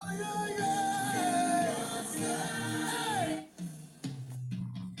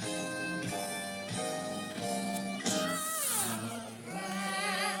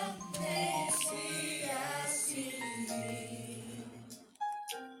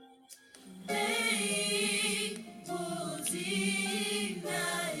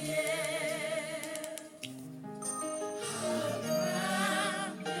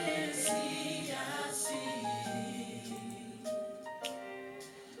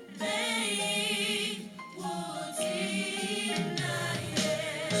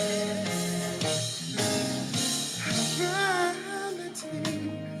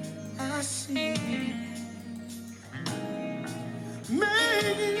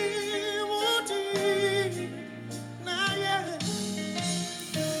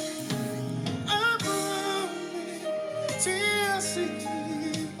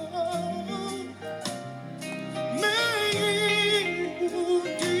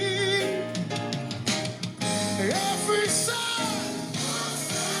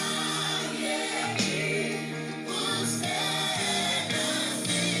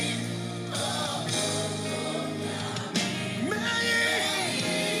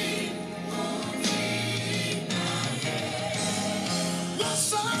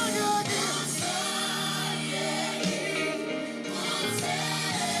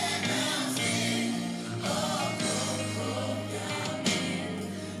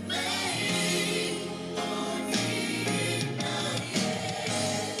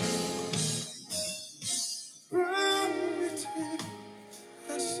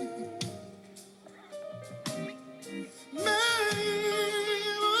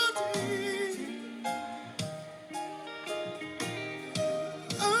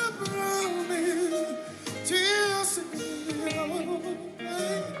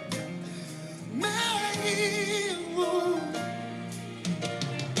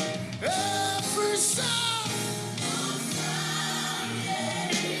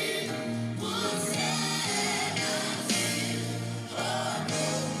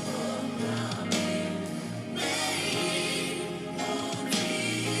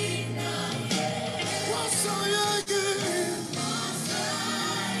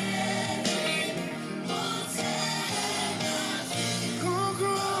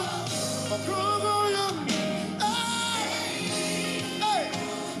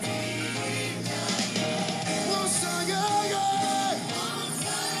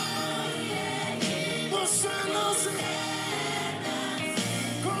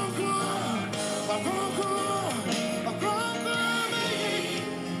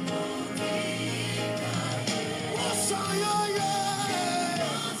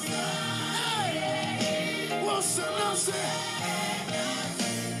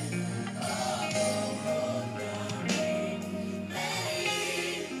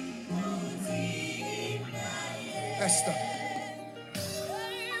Esther.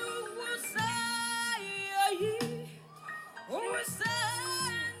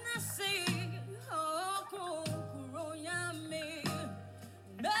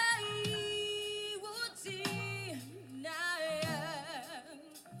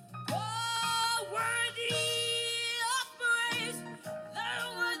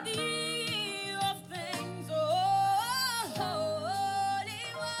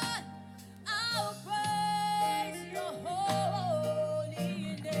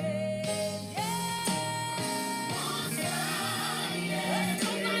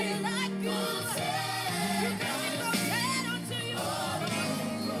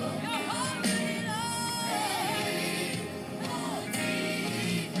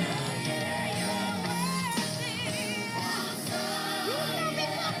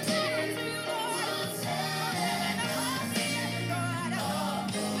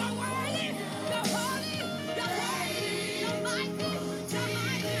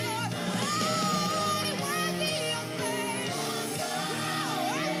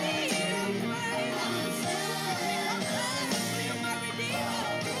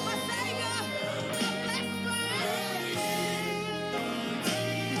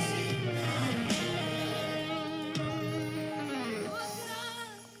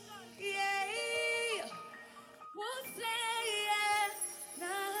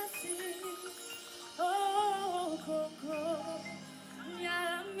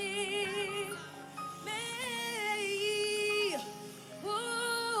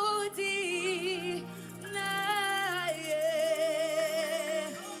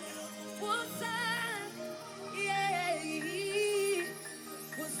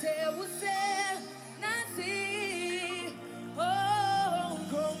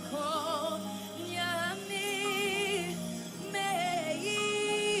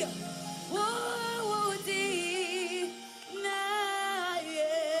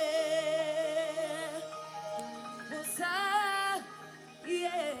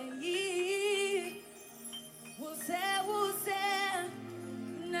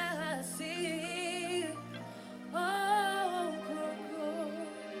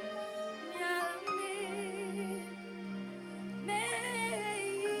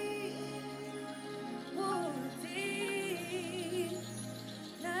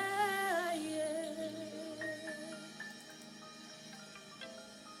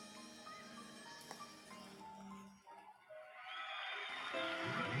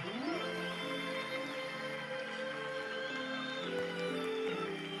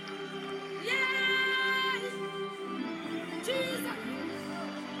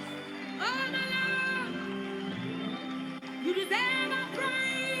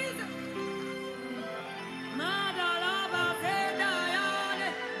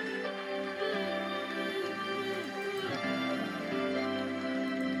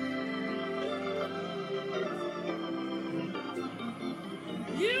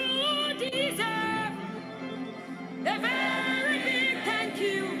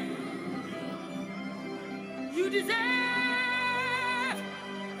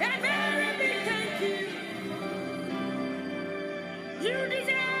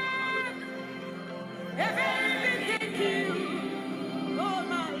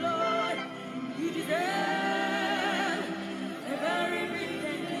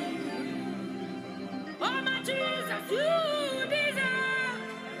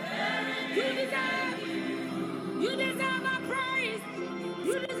 You deserve our praise.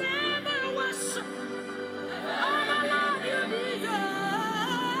 You deserve our worship. Oh my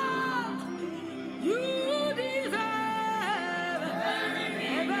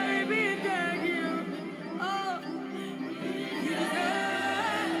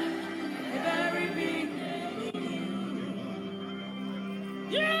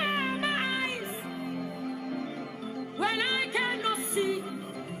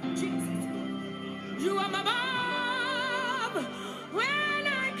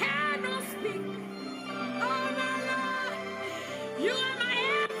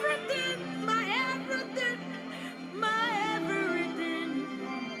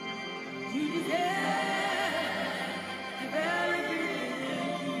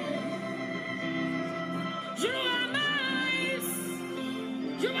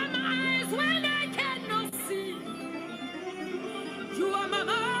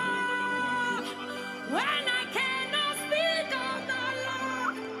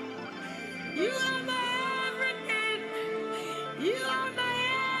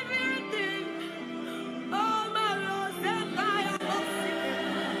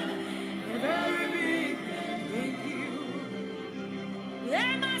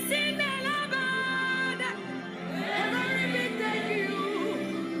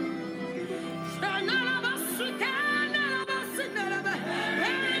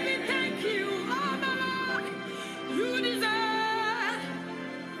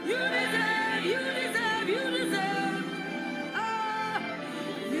Ah,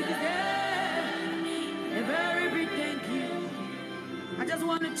 you deserve a very big thank you. I just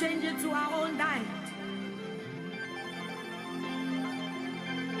want to change it to our own diet.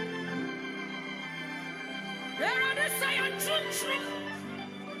 Where are the science?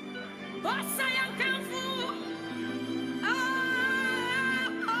 What science can fool?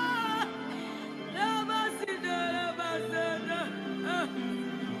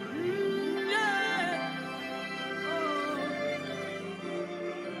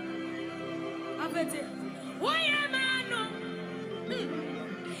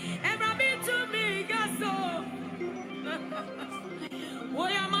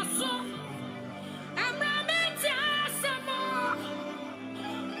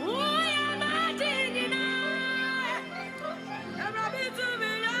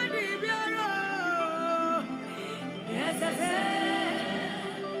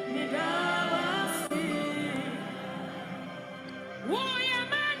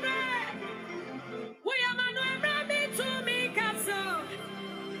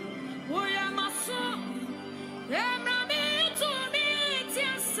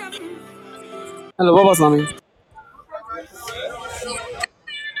 Hello, Baba Sami.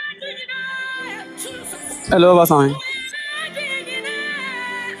 Hello, Baba Sami.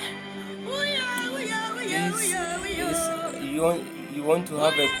 Please, you want to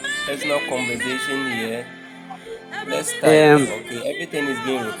have a personal conversation here? Let's type. Um, Okay, everything is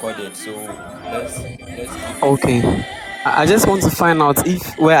being recorded, so let's keep it. okay. I just want to find out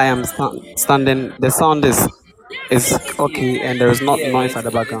if where I am standing, the sound is okay and there is not Yeah, noise at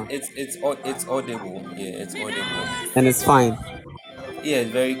the background it's audible. Yeah, it's audible. and it's fine. Yeah,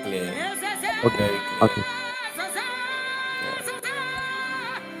 it's very clear. Okay, Very clear. okay. Yeah.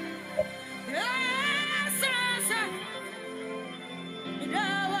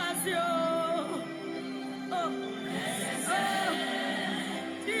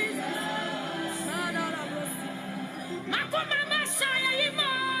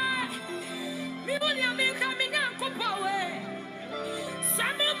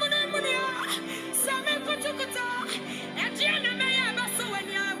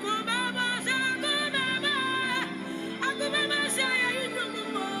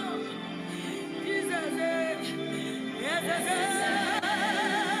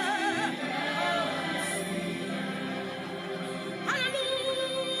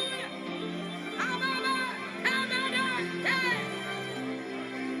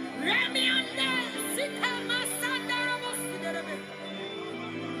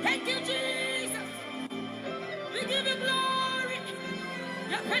 Thank you, Jesus. We give you glory.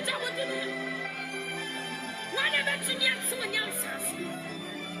 Your picture with you. Whatever to me,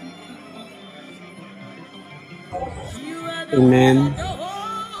 you are the Amen. one that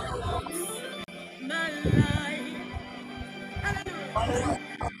holds my life. Hallelujah.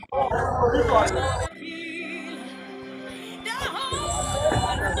 You are the key that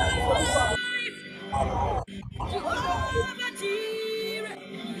holds my life. Jehovah Jireh.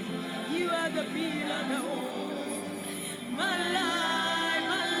 You are the pillar that holds my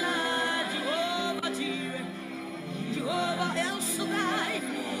life, Jehovah Jireh, Jehovah El Shaddai,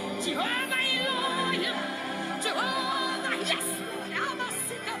 Jehovah Elohim, Jehovah, yes, Lord,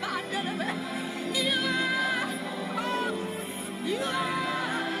 Abba-sika-ba-da-da-ba. You are, oh, you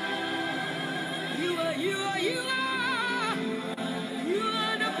are, you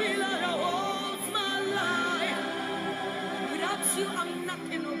are the pillar that holds my life. Without you, I'm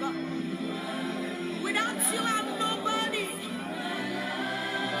nothing, oh God. Without you, I'm nobody.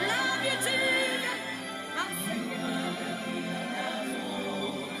 Love you, Jesus. I'm singing.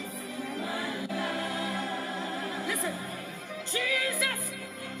 Listen, Jesus,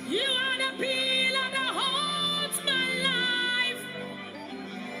 you are the pillar that holds my life.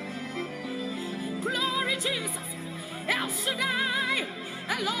 Glory, Jesus. El Shaddai,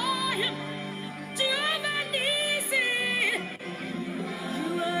 Elohim, Jehovah Nissi.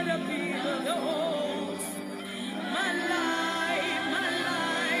 You are the pillar that holds my life, my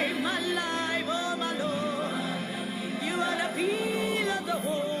life, my life, oh my Lord. You are the pillar that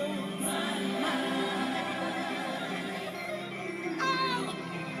holds my life.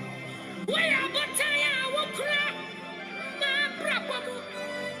 We are but tired, we cry. My brother,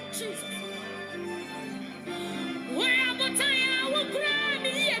 Jesus. We are but tired, we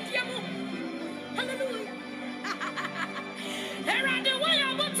cry.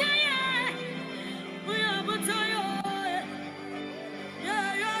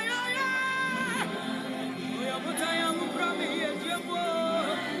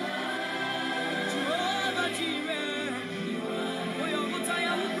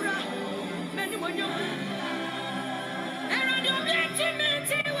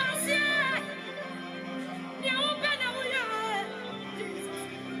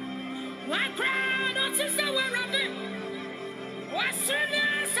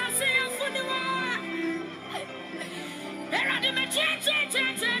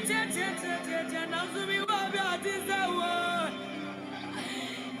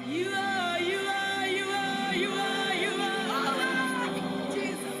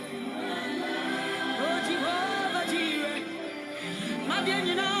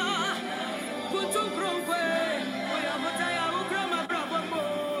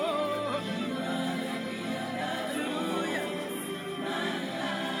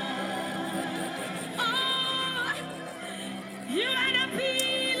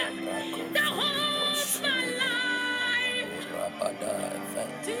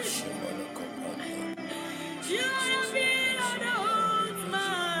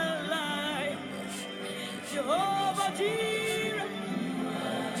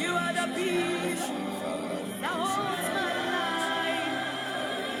 You are the peace that holds my life.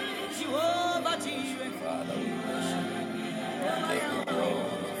 Jehovah Jireh. Father, we bless you. We give you glory.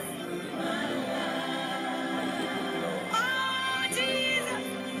 Oh, Jesus.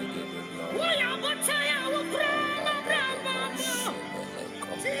 We give you glory. We are but tired. We pray, we pray, we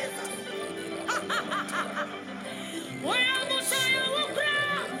pray. Jesus. We are but tired. We pray, we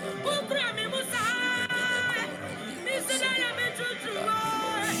pray, we pray. This is not a true.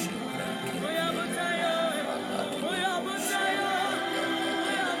 We are but tired. We are but tired.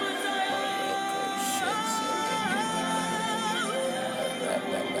 We are but tired.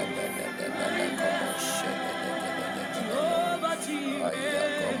 Jehovah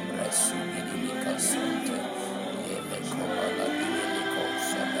Jireh.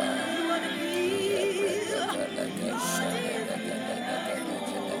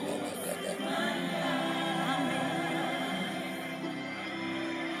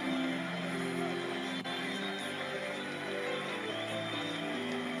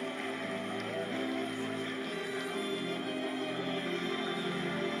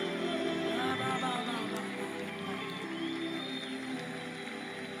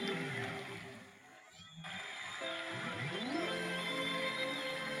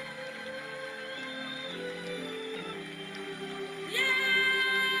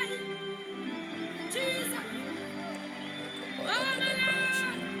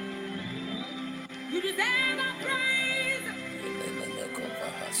 You deserve our praise.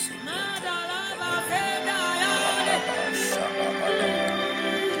 You deserve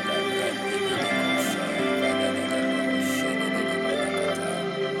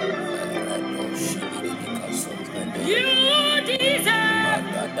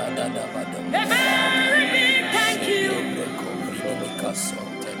a very big thank you.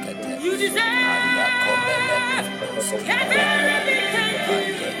 You deserve a very big thank you.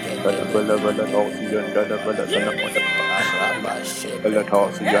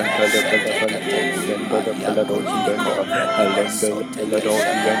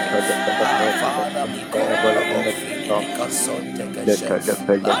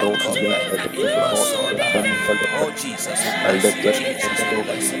 Oh Jesus, we bless you. Jesus, we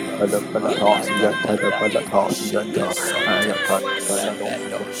bless you.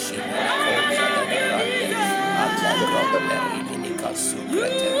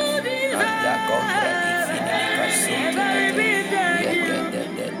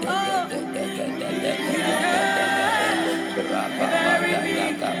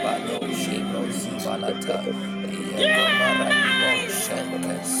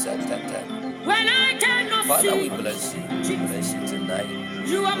 When I cannot Father, we see, bless you. We bless you tonight.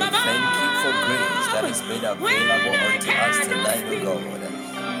 you are We my thank you for grace that is made available unto us tonight, O God.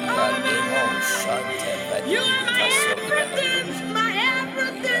 You are my everything, my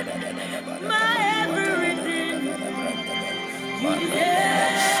everything, my everything. You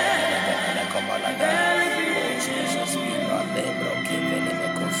Jesus, we are labor, giving in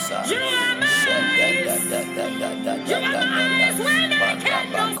the Kosa. are my eyes. You are my eyes when I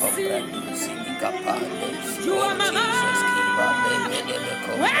cannot see. You are my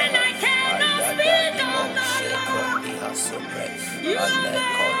mouth when I cannot speak. Oh Lord, you are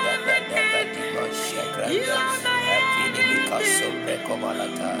my everything. You are my everything.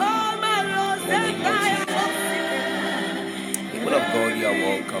 Oh my Lord, people of God, you are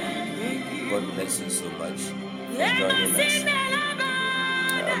welcome. God bless you so much for joining us.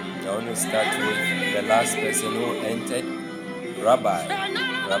 I want to start with the last person who entered, Rabbi.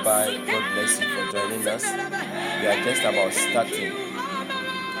 Rabbi, God bless you for joining us. We are just about starting.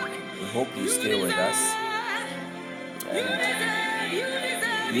 We hope you stay with us. And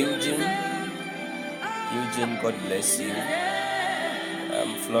Eugene, God bless you.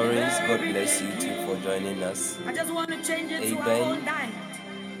 Florence, God bless you too for joining us. I just want to change it to our Amen. own diet.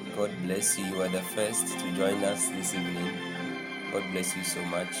 God bless you. You are the first to join us this evening. God bless you so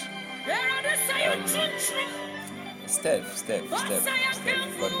much. Steph,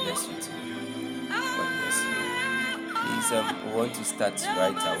 God bless you too. God bless you. Please, we want to start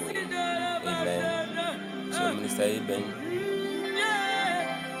right away. Amen. So, Minister Eben,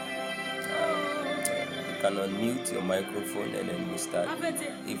 you can unmute your microphone and then we start.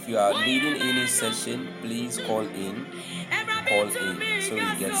 If you are leading any session, please call in. Call in so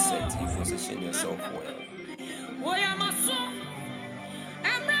you get set. You position yourself well.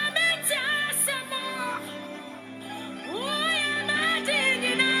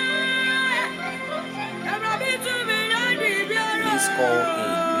 Please call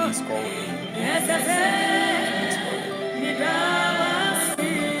in. Please call in. Please call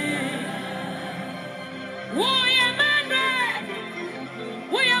in.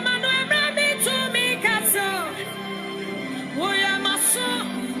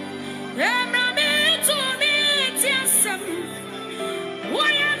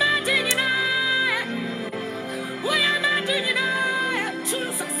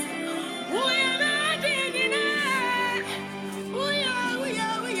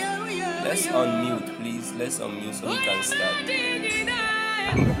 let's unmute so we can start.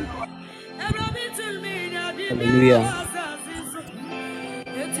 Hallelujah.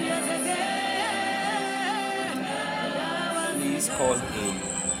 Please call in.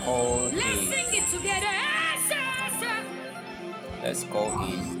 Call in. Let's call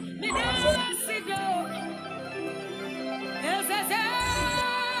in.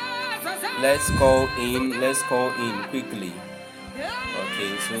 Let's call in. Let's call in quickly.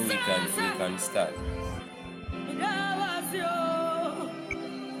 Okay, so we can start.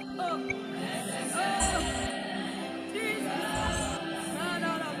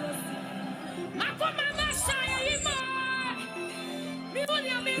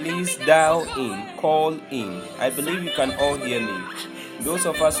 Please dial in, call in. I believe you can all hear me. Those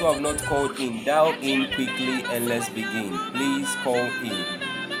of us who have not called in, dial in quickly and let's begin. Please call in.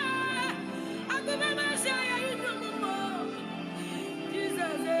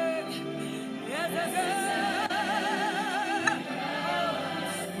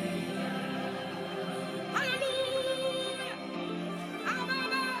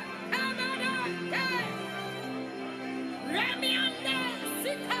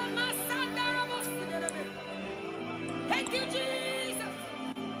 Thank you, Jesus.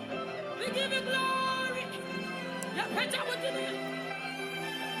 We give you glory.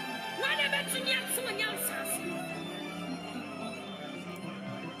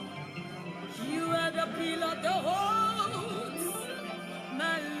 You are the pillar that holds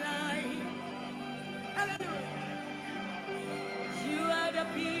my life. Hallelujah. You are the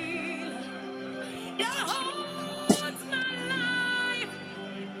pillar that holds my life.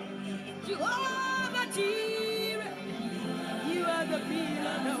 You are the Jireh. You are the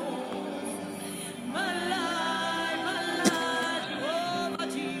pillar that holds my life, my life. Jehovah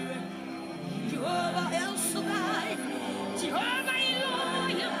Jireh, Jehovah El Shaddai, Jehovah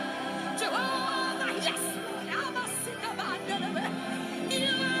Elohim, Jehovah, yes, Lord, Abba, Sikabandalaba.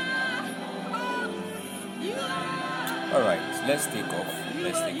 You are. All right, let's take off.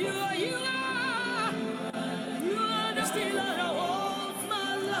 Let's take off. Let's take off.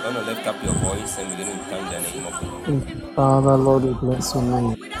 You want to lift up your voice and begin to thank the name of the Lord. Father, Lord, we bless your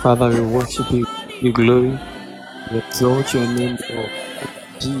name. Father, we worship you. We glory. We exalt your name, Lord.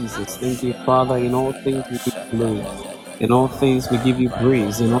 Jesus, thank you, Father. In all things, we give you glory. In all things, we give you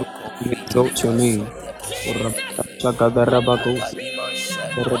praise. In all things, we exalt your name.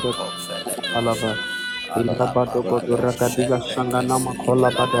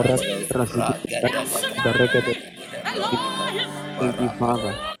 Thank you,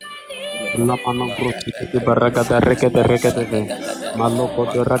 Father. Lamano Brusikiti Barakata Rekete Rekete Maloko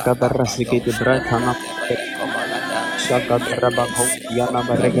de Rakata Rasikiti Bratana Shaka de Rabako Yana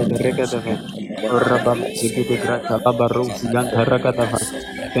Barekete Rekete Rabba Sikiti Brata Labarus Yanta Rakata.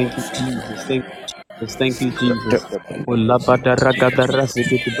 Thank you, Jesus. Thank you, Jesus. Thank you, Jesus. Ulabada Rakata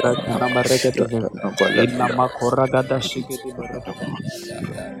Rasikiti Bratana Barekete Inama Koragada Shikiti Barakata.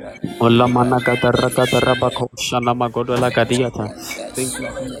 Ola Manakata Rakata Rabako Shana Magodola Kadiata. Thank you,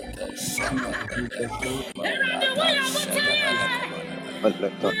 Jesus. Jesus.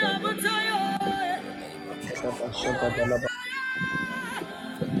 Thank you, Lord.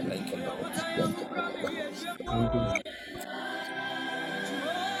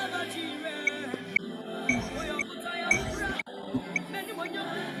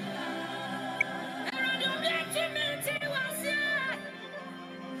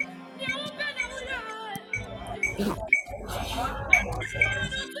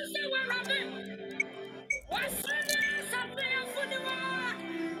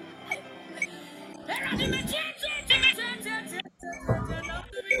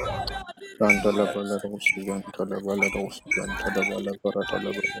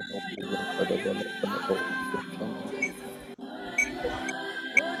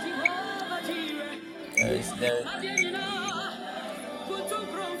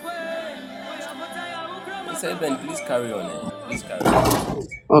 Seven, please carry on. Please carry on.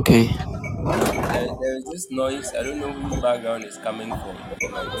 Okay, There is this noise. I don't know whose background is coming from.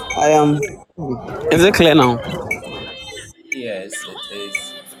 I am. Is it clear now? Yes, it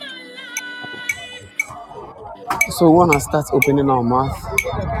is. So we want to start opening our mouth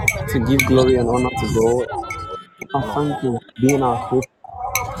to give glory and honor to God. I thank Him for being our hope.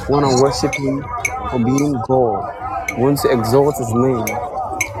 We want to worship Him for being God. We want to exalt His name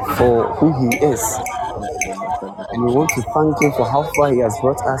for who He is. And we want to thank Him for how far He has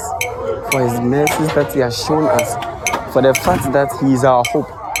brought us, for His mercies that He has shown us, for the fact that He is our hope,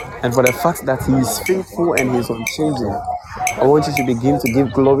 and for the fact that He is faithful and He is unchanging. I want you to begin to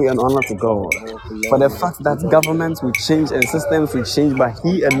give glory and honor to God. For the fact that governments will change and systems will change, but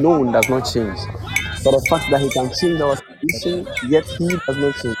He alone does not change. For the fact that he can change our situation, yet he does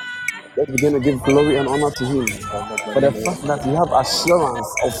not change. Let's begin to give glory and honor to him. For the fact that we have assurance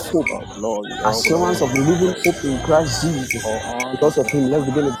of hope, assurance of living hope in Christ Jesus. Because of him, let's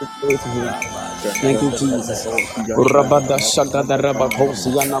begin to give glory to him. Thank you, Jesus. Urabada shagada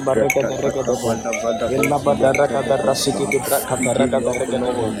rabakosi yana baraka da rega da bo. Illa bada rega da rasiki de braka da rega da rega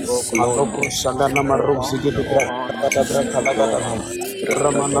da bo. Maloko shagana marosi de braka da braka da da bo.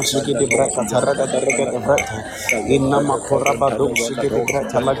 Ramana shiki de braka da rega da rega da braka. Inna makoraba do shiki de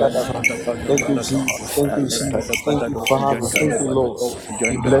braka laga da bo. Thank you, Jesus. Thank you, Jesus. Thank you, Father. Thank you, Lord.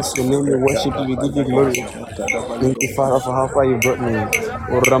 We bless your name. We worship you. We give you glory. Thank you, Father, for how far you brought me.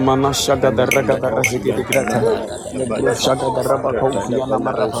 Ramana shagada rega da rasiki de braka. Lebro shagada rabakoti yana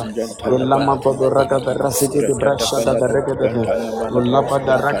maraba. Elama godo raga da rasiki de braka shagada rega da bo. Ulaba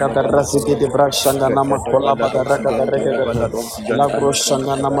da raga da rasiki de braka shagana makolaba da raga da rega da bo. Labro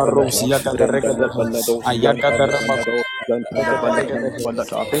shagana marosi yaga da rega da bo. Ayaga da rabako.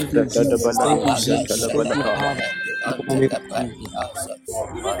 Thank you, Jesus. Thank you, Jesus. Thank you, Father.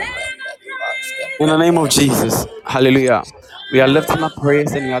 In the name of Jesus. Hallelujah. We are lifting up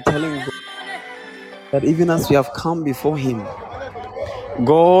prayers and we are telling God that even as we have come before him,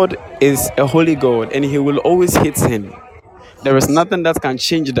 God is a holy God and he will always hit sin. There is nothing that can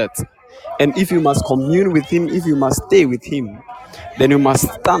change that. And if you must commune with him, if you must stay with him, then you must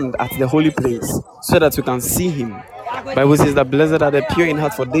stand at the holy place so that you can see him. Bible says that blessed are the pure in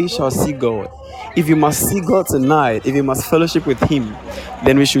heart, for they shall see God. If you must see God tonight, if you must fellowship with him,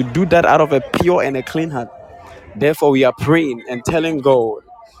 then we should do that out of a pure and a clean heart. Therefore, we are praying and telling God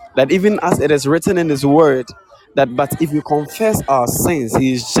that even as it is written in his word, that but if we confess our sins,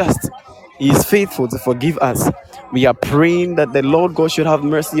 he is just, he is faithful to forgive us. We are praying that the Lord God should have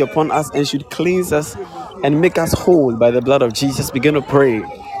mercy upon us and should cleanse us and make us whole by the blood of Jesus. Begin to pray.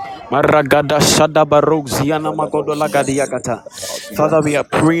 Maragada Shadabarok Ziana Magodo Lagadiakata. Father, we are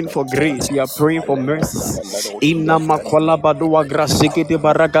praying for grace. We are praying for mercies. Inna Makola Badua Grasiki de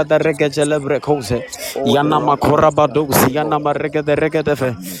Baragada Regajelebre Yana Makora Bado Ziana Marega de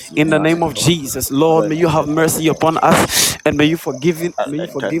Regadefe. In the name of Jesus, Lord, may you have mercy upon us and may you forgive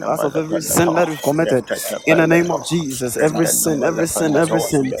us of every sin that we've committed. In the name of Jesus, every sin.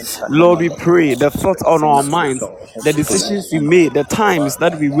 Lord, we pray the thoughts on our minds, the decisions we made, the times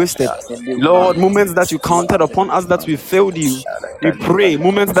that we wasted. Lord, moments that you counted upon us that we failed you. We pray,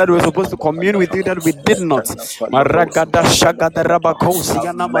 moments that we were supposed to commune with you that we did not.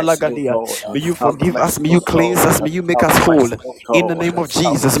 May you forgive us, may you cleanse us, may you make us whole. In the name of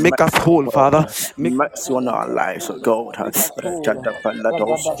Jesus, make us whole, Father. Make mercy on our lives, oh God.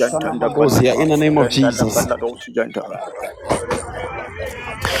 in the name of Jesus.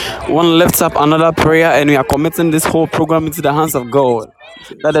 One lifts up another prayer, and we are committing this whole program into the hands of God.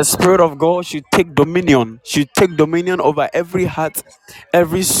 That the Spirit of God should take dominion over every heart,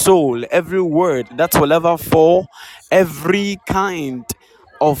 every soul, every word that will ever fall, every kind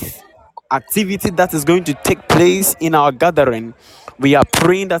of activity that is going to take place in our gathering. We are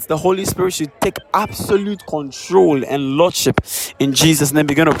praying that the Holy Spirit should take absolute control and lordship in Jesus' name.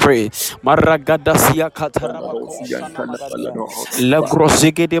 Begin to pray.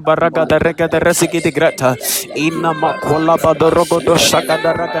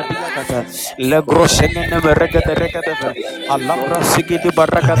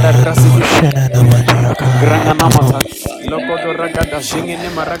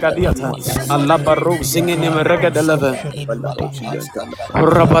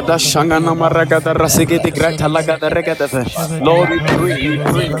 Lord, we pray,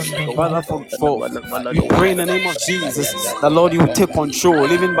 Father, we pray in the name of Jesus that Lord, you will take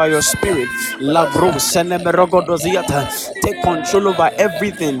control, even by your Spirit. Take control over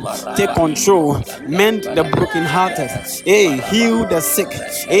everything. Take control. Mend the brokenhearted. Heal the sick.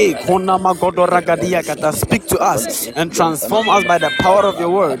 Speak to us and transform us by the power of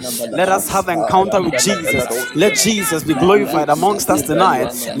your word. Let us have an encounter with Jesus. Let Jesus be glorified amongst us tonight.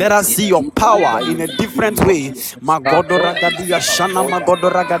 Let us see your power in a different way.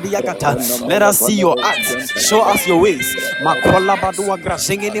 Let us see your acts. Show us your ways.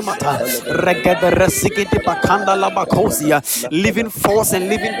 Living force and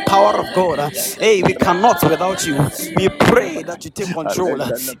living power of God. We cannot without you. We pray that you take control.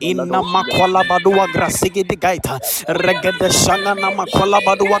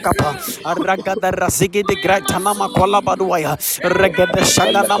 Aragada rasigi de gratana makola baduaya. Regada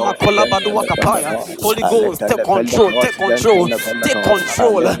shagana makola badua kapaya. Holy Ghost, take control, take control, take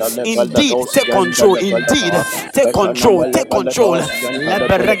control. Indeed, take control. Indeed, take control, take control.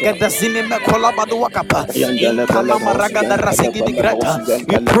 Leberegada sinema kola badua kapa. Inkana maragada rasigi de grata.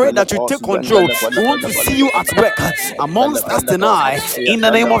 We pray that you take control. We want to see you at work amongst us tonight in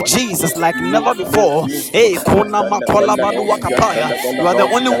the name of Jesus like never before. Hey, Kona Makola Badua Kapaya. You are the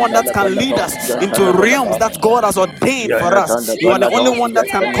only one that can lead us into realms that God has ordained for us. You are the only one that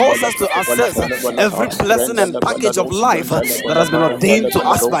can cause us to access every blessing and package of life that has been ordained to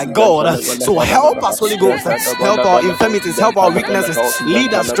us by God. So help us, Holy Ghost. Help our infirmities, help our weaknesses.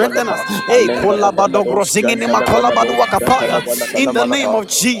 Lead us, strengthen us. Hey, Kola Badogro Singing Makola Badua Kapaya. In the name of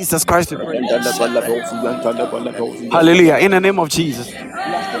Jesus Christ, we pray. Hallelujah. In the name of Jesus.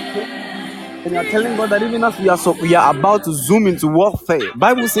 And you are telling God that even as we are about to zoom into warfare,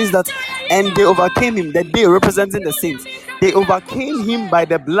 Bible says that, and they overcame him, that they representing the saints. They overcame him by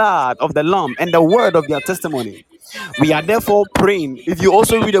the blood of the Lamb and the word of their testimony. We are therefore praying. If you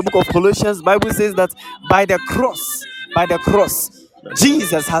also read the book of Colossians, Bible says that by the cross,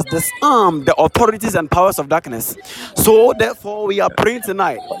 Jesus has disarmed the authorities and powers of darkness. So therefore, we are praying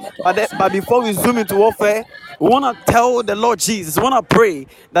tonight. But before we zoom into warfare, we want to tell the Lord Jesus, we want to pray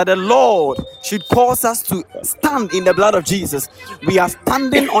that the Lord should cause us to stand in the blood of Jesus. We are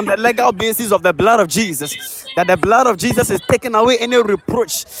standing on the legal basis of the blood of Jesus. That the blood of Jesus is taking away any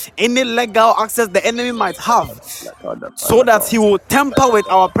reproach, any legal access the enemy might have, so that he will tamper with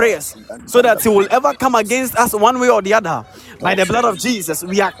our prayers, so that he will ever come against us one way or the other. By the blood of Jesus,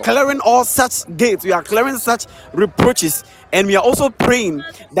 we are clearing all such gates, we are clearing such reproaches, and we are also praying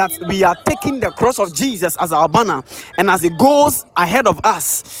that we are taking the cross of Jesus as our banner, and as it goes ahead of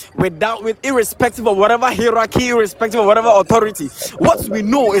us, with irrespective of whatever hierarchy, irrespective of whatever authority. What we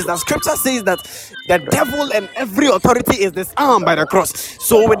know is that Scripture says that the devil and every authority is disarmed by the cross.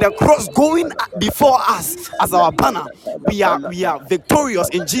 So with the cross going before us as our banner, we are victorious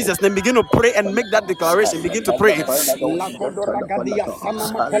in Jesus' name. Begin to pray and make that declaration. Begin to pray. By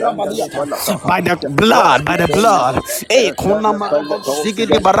the blood, by the blood.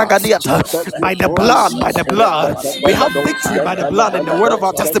 By the blood, we have victory by the blood and the word of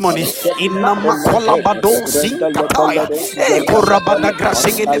our testimony.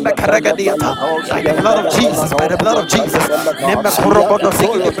 By the blood of Jesus, by the blood of Jesus.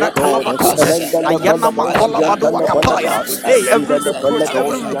 Hey, every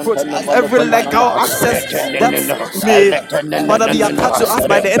reproach, every legal access that may Father be attached to us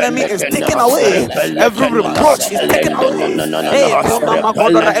by the enemy is taken away. Every reproach is taken away. Hey,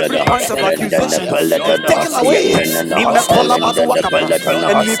 every point of accusation is taken away.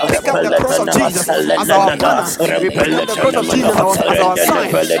 And we pick up the cross of Jesus as our banner. We pick up the cross of Jesus as our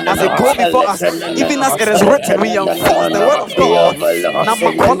sign. As it goes before us, even as it is written, we enforce the word of God.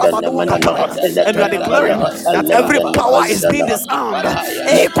 And we are declaring that every power is being disarmed.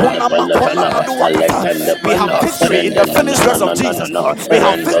 We have victory in the finished works of Jesus. We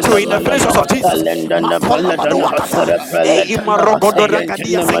have victory in the finished works of Jesus.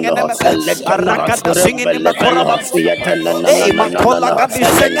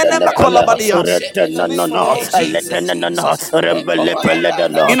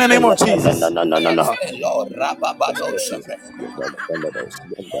 In the name of Jesus.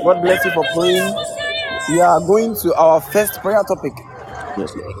 God bless you for praying. We are going to our first prayer topic.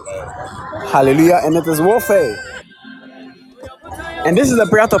 Hallelujah. And it is warfare. And this is the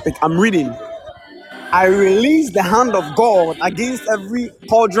prayer topic I'm reading. I release the hand of God against every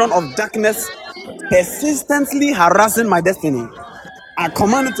cauldron of darkness persistently harassing my destiny. I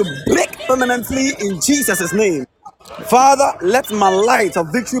command it to break permanently in Jesus' name. Father, let my light of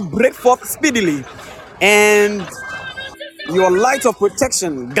victory break forth speedily, and your light of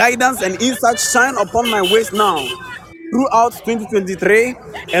protection, guidance, and insight shine upon my ways now, throughout 2023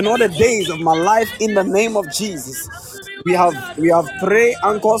 and all the days of my life, in the name of Jesus. We have 3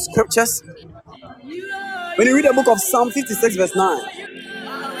 anchor scriptures. When you read the book of Psalm 56 verse 9,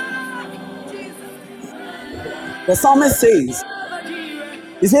 the psalmist says,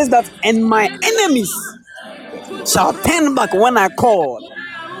 he says that, and my enemies shall turn back when I call,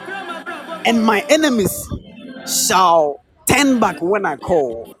 and my enemies shall turn back when I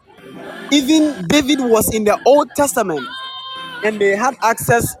call. Even David was in the Old Testament, and they had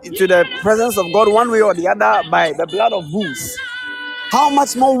access to the presence of God one way or the other by the blood of bulls. How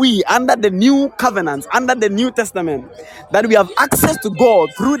much more we, under the new covenant, under the New Testament, that we have access to God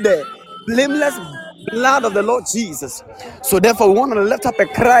through the blameless blood of the Lord Jesus. So therefore, we want to lift up a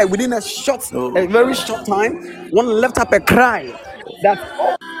cry within a very short time. We want to lift up a cry that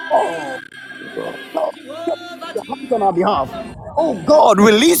Oh, Lord, your hands on our behalf. Oh God,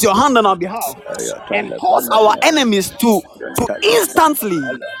 release your hand on our behalf and cause our enemies to instantly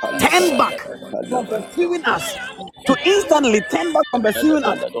turn back from pursuing us. To instantly turn back from pursuing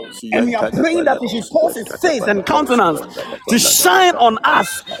us. And we are praying that He should cause His face and countenance to shine on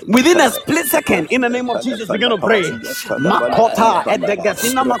us within a split second. In the name of Jesus, we're going to pray. Makota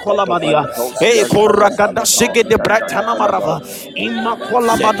edegasina makolabadia. Hey, koragada shigede bratana marava.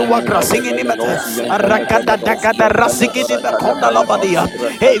 Imakola badua grasingini mete. Aragada dagada rasigede bekonda labadia.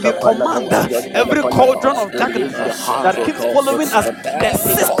 Hey, we command every cauldron of darkness that keeps following us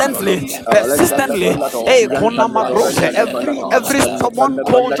persistently. Hey, konama grose. Every stubborn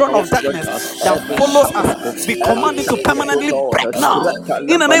cauldron of darkness that follows us, we command it to permanently break now.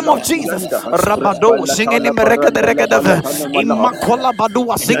 In the name of Jesus. Rabado singing in Merekada Regadava. Imakola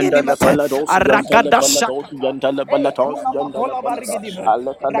Badua singing in Mete. Aragada Shak.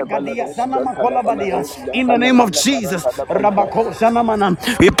 In the name of Jesus. Rabako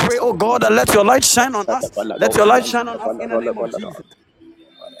Sanamana. We pray, oh God, let your light shine on us. Let your light shine on us in the name of Jesus.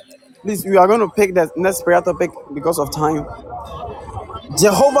 Please, we are going to pick the next prayer topic because of time.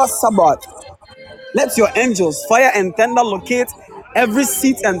 Jehovah Sabbath, let your angels, fire and thunder locate every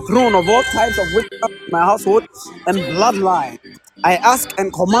seat and throne of all types of witchcraft in my household and bloodline. I ask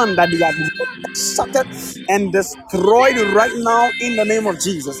and command that they are shattered and destroyed right now in the name of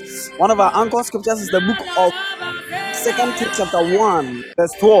Jesus. One of our anchor scriptures is the book of 2 Kings chapter 1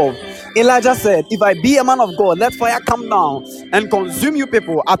 verse 12. Elijah said, if I be a man of God, let fire come down and consume you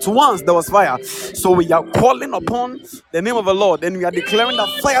people. At once there was fire. So we are calling upon the name of the Lord and we are declaring that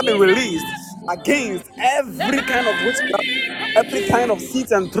fire be released against every kind of witchcraft, every kind of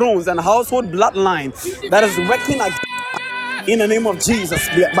seats and thrones and household bloodline that is working against. In the name of Jesus,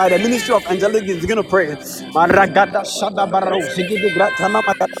 by the ministry of angelic beings, we're going to pray. Maragada shada baro, sigidi gratana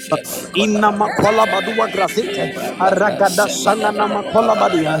magada, inna makola badua grasite, aragada shangana makola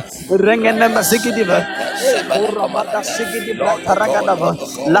badia, rengene masigidiva, korabada sigidi brata ragadava,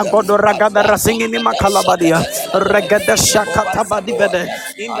 lagodo ragada rasingini makala badia, regada shakata badivede.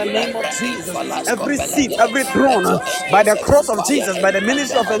 In the name of Jesus, every seat, every throne, by the cross of Jesus, by the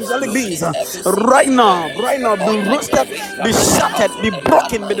ministry of angelic beings, right now, be roasted, be shattered, be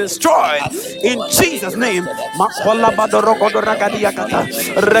broken, be destroyed in Jesus' name. Makola badorogodo ragadiakata,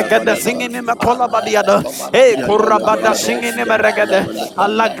 regada singing in makola badiada, hey korabada singing in regada,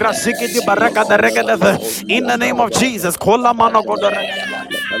 Allah grasiki di baragada regada. In the name of Jesus, kola manogodo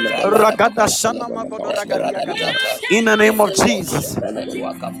ragada shana magodo ragadiakata. In the name of Jesus.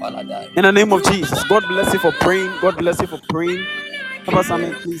 In the name of Jesus. God bless you for praying. God bless you for praying. Papa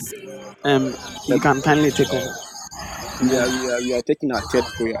Samuel, please. You can kindly take over. We are taking our third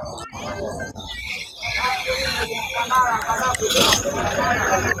prayer.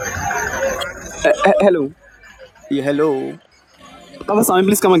 Hello. Yeah, hello. Papa Samuel,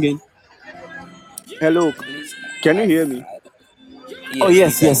 please come again. Hello. Can you hear me?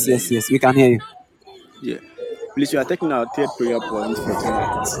 Yes, we can hear you. Yeah. Please, we are taking our third prayer point for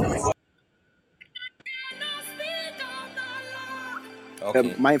tonight.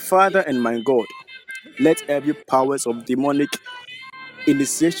 Okay. My Father and my God, let every powers of demonic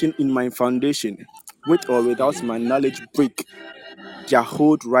initiation in my foundation, with or without my knowledge, break their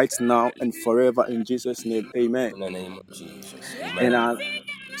hold right now and forever in Jesus' name. Amen. In the name of Jesus. And Amen. our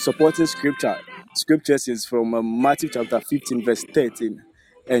supporting scriptures is from Matthew chapter 15 verse 13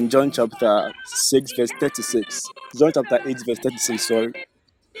 and John chapter 6 verse 36. John chapter 8 verse 36, sorry.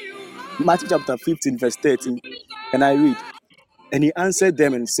 Matthew chapter 15 verse 13, and I read, and he answered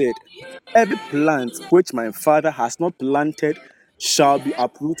them and said, every plant which my Father has not planted shall be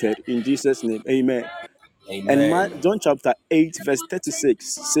uprooted in Jesus' name. Amen. And Amen. John chapter 8 verse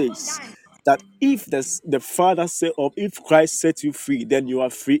 36 says that if the Father said, or if Christ set you free, then you are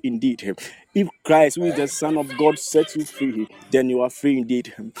free indeed. If Christ, who is the Son of God, sets you free, then you are free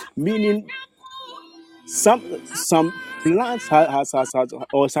indeed. Meaning, some plants has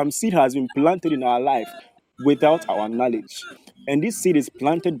or some seed has been planted in our life without our knowledge, and this seed is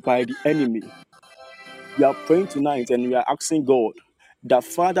planted by the enemy. We are praying tonight and we are asking God that,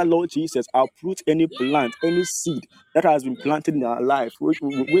 Father, Lord Jesus, uproot any plant, any seed that has been planted in our life with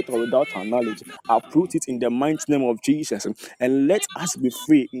or without our knowledge. Uproot it in the mighty name of Jesus and let us be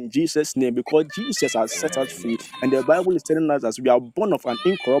free in Jesus' name, because Jesus has set us free. And the Bible is telling us that we are born of an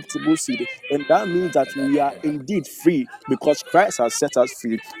incorruptible seed, and that means that we are indeed free because Christ has set us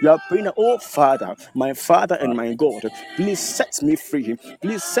free. We are praying, oh Father, my Father and my God, please set me free.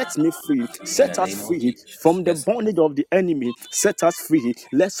 Please set me free. Set us free from the bondage of the enemy. Set us free.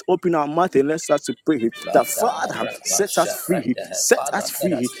 Let's open our mouth and let's start to pray that, Father, set us free, set Father, us set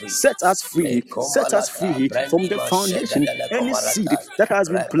free, us free. set us free, set us Mekombalata, free from the Brandima foundation. Shedele Any seed Komarata, that has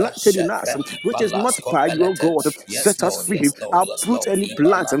been Reba planted in us, Shepre, which is not Balasco by your Pelete. God, Yes, set us Lord, free. yes, Lord, yes, Uproot Lord. any Iba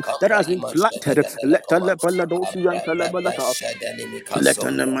plant la that has Cambrani been planted. Mashedele Let Coma, the Arebe Shedele Mikasombra.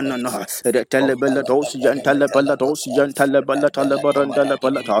 Letanamanana, Retelebeladosi, Jantalebaladosi,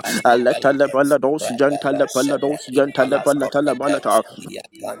 Jantalebalatalebaratalebalatalata, Aletalebaladosi, Jantalebaladosi, Jantalebalatalebalatalata.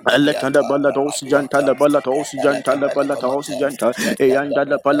 Aletanda balados janta balatos janta balatos janta yanda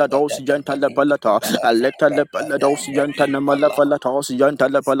balados janta balata aleta balados janta namala balatos janta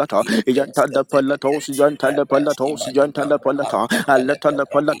balata janta balatos janta balatos janta balata aleta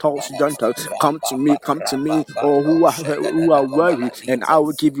balatos janta. Come to me, or who are weary, and I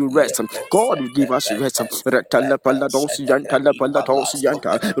will give you rest. God will give us rest. Retala balados janta balatos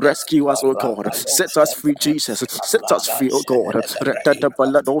janta. Rescue us, O God. Set us free, Jesus. Set us free, O God. Retata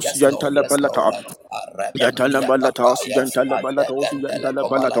Yes, Lord, Yantala yes, Lord. balata, Yantala Arabendia balatos, Kapaya, Yantala balatos, Yantala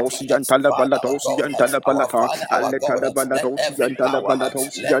balatos, Adebentelekomalati. Yantala Father, our balatos, God, Yantala our balata, Father, our God, Aletala let balatos, every Yantala power,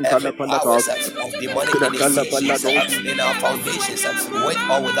 balatos, let every Yantala balata, powers of demonic Yantala initiations balatos, in our foundations, with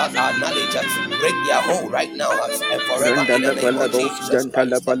or without our knowledge, break their hold right now and forever in the Randala name of balados, Jesus Yantala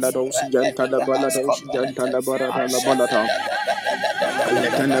Christ. balados, Yantala balados, Yantala barata balata,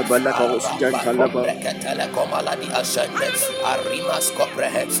 Aletana balatos, Yantala Telekomaladi ascende, Arimas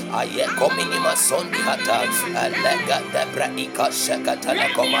Coprehe, Aye Cominima Sondi Hata, Alega Debra Ika Sheka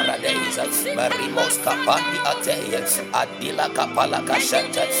Telecomaradeza, Marimos Kapandi Atea, Adila Kapala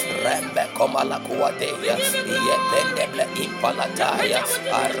Kasheta, Rembe Komala Kuatea, Yependeble Impalataya,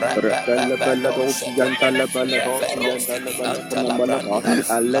 Retala Arababa balados, Dosha, Yantala balados, Reveroski Yantala di balakana Antala balata,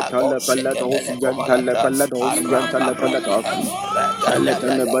 Brandia, Lago Aletala balados, Shekebele Yantala Komalata, balados, Yantala Aramba balata. Brandia, Ragadabella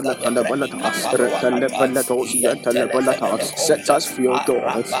Aletanabalakanabalata, Debreka Paluakata, Retalabalatosia, Yentelefemele set Koja, us free, O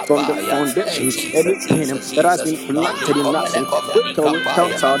God, from the Arababaya. Hey, foundation, Jesus, anything Jesus, that has Jesus. been planted in us, Malikomele with Kovra or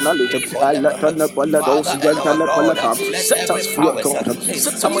without Ikapaya, our knowledge. Likolema. Father Aletanabalatosia, and our God, let set us every free, O powers, God, hey,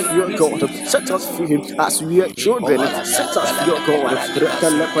 set us somebody free, O please. God, set us free as we are children, Ikomalata, set us free, O Beleme God. Komaradi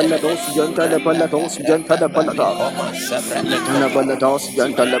Masundele, Retalabalatosia, Mikoma Shebre Ikopala, Letanabalatosia,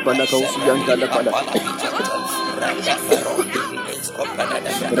 Rebe Shebre Talabalatosia, Ikapala Kijanta, Rebe Ferondi Skopele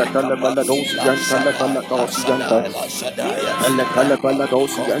de Brekapa, La Shada, La Retalabalatosia, Shada, La Shadaya,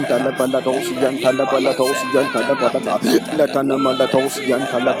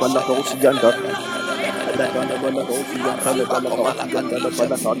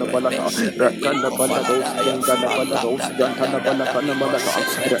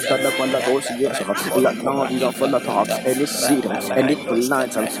 any seed, any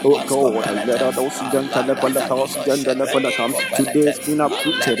plant, oh God, today it's been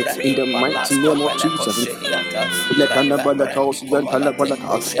uprooted in the mighty name of Jesus. Letanabalatosi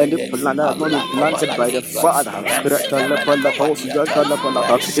Yantalapalata, and the plant that has not been planted by the Father. Retalapalatosi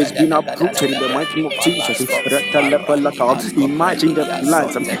Yantalapalata, it's been uprooted in the mighty name of Jesus. Retalapalata, imagine the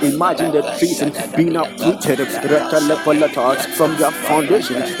plants, imagine the trees being uprooted. Retalapalata, from their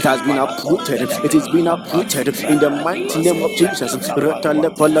foundation, it has been uprooted. It is being uprooted in the mighty name of Jesus.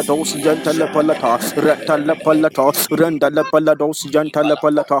 Retalapalatosi Yantalapalata, Retalapalata, Rendalapalatosi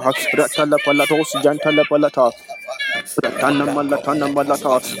Yantalapalata, Retalapalatosi Yantalapalata. Ratana malatana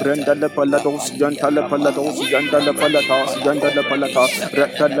malata, rendale palados, jantale palados, jantale palatas, jantale palata,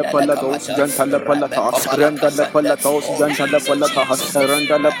 ratale palados, jantale palata, rendale palatos, jantale palata,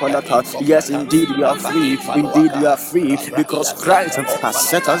 rendale palata. Yes, indeed we are free. Indeed we are free because Christ has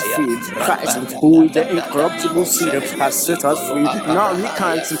set us free. Christ, who is the incorruptible seed, has set us free. Now we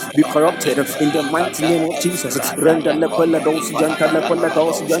can't be corrupted in the mighty name of Jesus. Rendale palados, jantale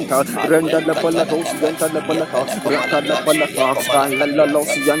palatos, janta, rendale palatos, jantale palata, la palata, la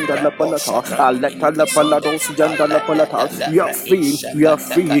los yanda la palata, aleta la palados yanda la palata. We are free, we are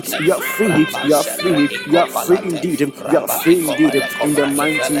free, we are free, we are free, we are free indeed, we are free indeed in the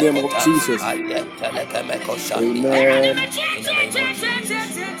mighty name of Jesus. Amen. In the name of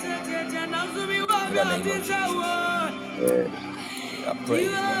Jesus. In the name of Jesus. We are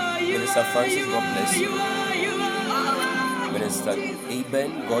praying. Minister Francis, God bless you. Minister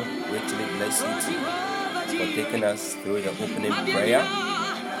Eben, God richly bless you too for taking us through the opening prayer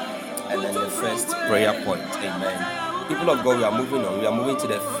and then the first prayer point. Amen. People of God, we are moving on. We are moving to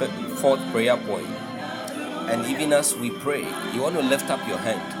the fourth prayer point. And even as we pray, you want to lift up your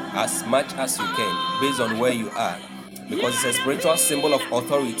hand as much as you can based on where you are, because it's a spiritual symbol of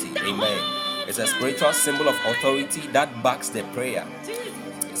authority. Amen. It's a spiritual symbol of authority that backs the prayer.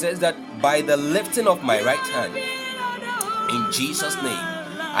 It says that by the lifting of my right hand, in Jesus' name,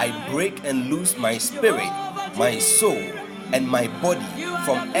 I break and loose my spirit, my soul, and my body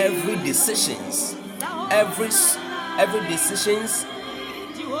from every decisions, every every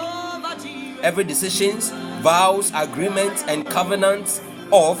decisions, vows, agreements, and covenants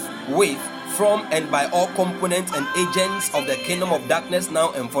of, with, from, and by all components and agents of the kingdom of darkness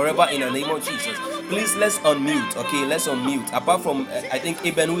now and forever in the name of Jesus. Please, let's unmute. Okay, let's unmute. Apart from, I think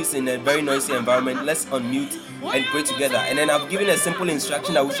Eben, who is in a very noisy environment, let's unmute and pray together. And then I've given a simple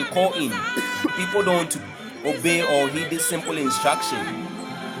instruction that we should call in. People don't want to obey or heed this simple instruction.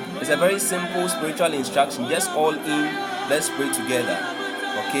 It's a very simple spiritual instruction. Just all in. Let's pray together.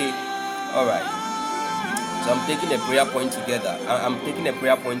 Okay? All right. So I'm taking a prayer point together. I'm taking a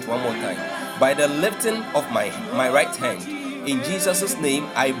prayer point one more time. By the lifting of my right hand, in Jesus' name,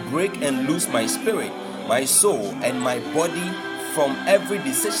 I break and loose my spirit, my soul, and my body from every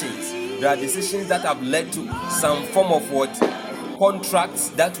decisions. There are decisions that have led to some form of what? Contracts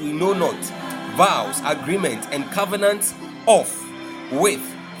that we know not. Vows, agreements, and covenants of, with,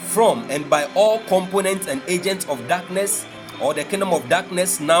 from, and by all components and agents of darkness or the kingdom of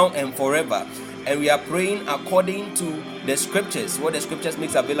darkness now and forever. And we are praying according to the scriptures, what the scriptures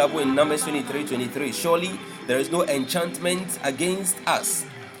makes available in Numbers 23:23. Surely there is no enchantment against us.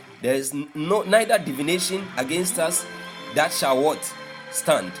 There is neither divination against us that shall what?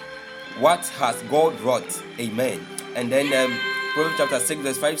 Stand. What has God wrought? Amen. And then Proverbs chapter 6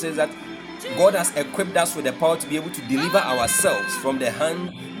 verse 5 says that God has equipped us with the power to be able to deliver ourselves from the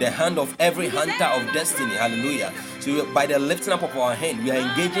hand of every hunter of destiny. Hallelujah. So by the lifting up of our hand, we are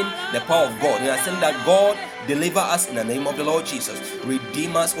engaging the power of God. We are saying that God, deliver us in the name of the Lord Jesus.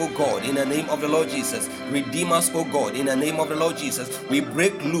 Redeem us, O God, in the name of the Lord Jesus. Redeem us, O God, in the name of the Lord Jesus. We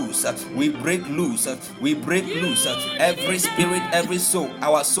break loose. We break loose. We break loose every spirit, every soul,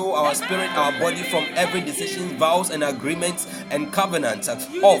 our spirit, our body from every decision, vows, and agreements and covenants of,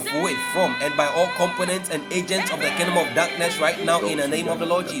 with, from, and by all components and agents of the kingdom of darkness right now in the name of the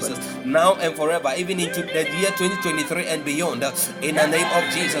Lord Jesus. Now and forever, even into the year 2023 and beyond, in the name of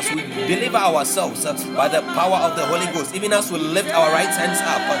Jesus, we deliver ourselves by the power of the Holy Ghost. Even as we lift our right hands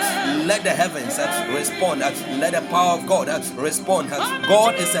up, let the heavens respond. Let the power of God respond.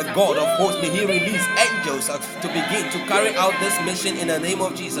 God is a God of hosts. May He release angels to begin to carry out this mission in the name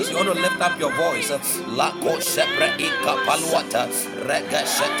of Jesus. You want to lift up your voice. Lako shepre ika paluata rega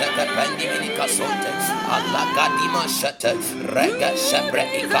shete kependi minika sonte alaga dima shete rega shepre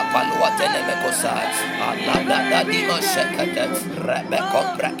ika paluata nemekosa alaga dima shekete rebe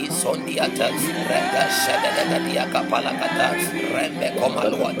kompra isondiata rega shede dia kapala kata rebe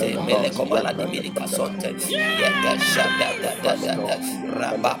komaluate mele komala minika sonte yega shede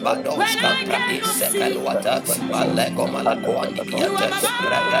rababa dos kampra isekeluata alego malako andibiata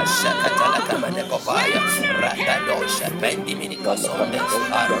rega shekete la kamene kopaya rega dos pendi minika sonte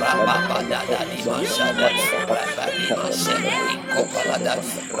arababa dada di mashada reba di mashada ikopalada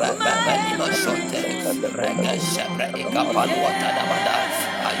reba di mashonte rega shepre ikapaluata damada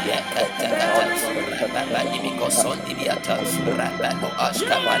ayekete reba di mikosondi biata reba no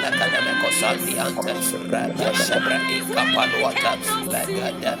ashkabala kana mekosondi ante rega shepre ikapaluata rega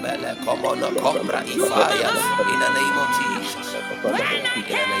debele komono kombra ifaya in the name of Jesus. In the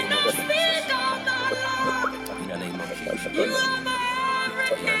name of Jesus. In the name of Jesus. In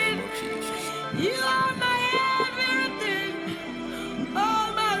the name of Jesus. You are my everything.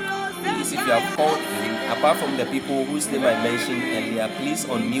 Oh my Lord. Please, if you have called in, apart from the people whose name I mentioned earlier, please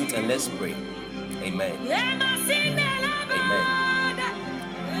unmute and let's pray. Amen. Amen.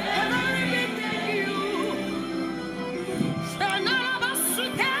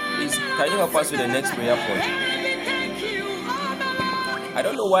 Please, can you help us with the next prayer point? I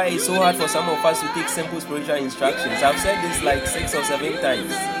don't know why it's so hard for some of us to take simple spiritual instructions. I've said this like 6 or 7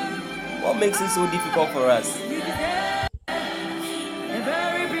 times. What makes it so difficult for us?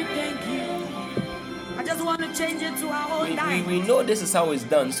 I just want to change it to our own we know this is how it's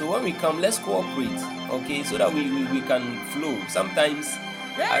done. So when we come, let's cooperate, okay? So that we can flow. Sometimes,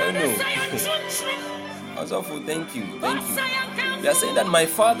 I don't know. Also, thank you. We are saying that my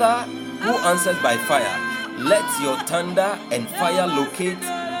Father who answers by fire, let your thunder and fire locate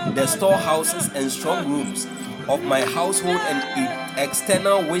the storehouses and strong rooms of my household and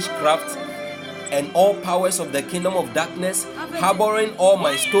external witchcraft and all powers of the kingdom of darkness, harboring all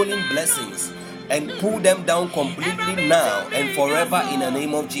my stolen blessings, and pull them down completely now and forever in the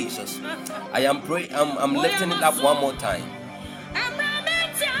name of Jesus. I am praying. I'm lifting it up one more time.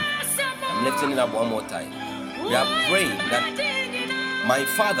 I'm lifting it up one more time. We are praying that my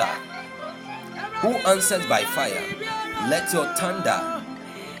Father who answers by fire, let your thunder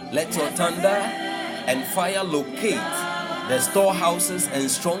and fire locate the storehouses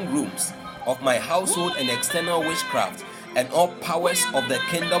and strong rooms of my household and external witchcraft and all powers of the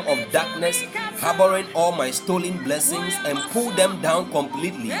kingdom of darkness, harboring all my stolen blessings and pull them down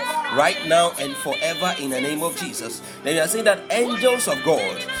completely right now and forever in the name of Jesus. Then we are saying that angels of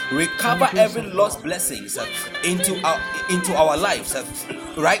God recover every lost blessings into our lives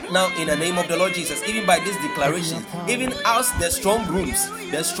right now in the name of the Lord Jesus. Even by this declaration, even as the strong rooms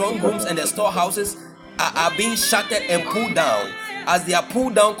and the storehouses are being shattered and pulled down, as they are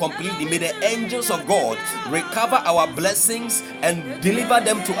pulled down completely, may the angels of God recover our blessings and deliver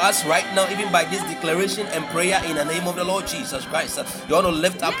them to us right now, even by this declaration and prayer in the name of the Lord Jesus Christ. You want to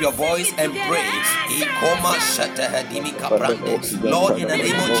lift up your voice and pray. Lord, in the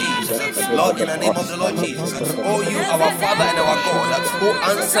name of Jesus, Lord, in the name of the Lord Jesus, oh, you, our Father and our God, who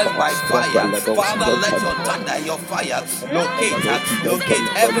answered by fire, Father, let your thunder and your fire locate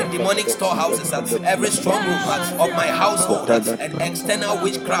every demonic storehouses, every strong room of my household, and external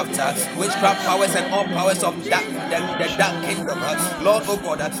witchcraft powers and all powers of the dark kingdom. Lord, oh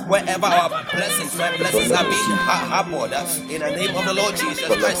God, wherever our my blessings are being harbored, in the name of the Lord Jesus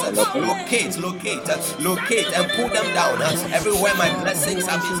Christ, locate and pull them down. Everywhere my blessings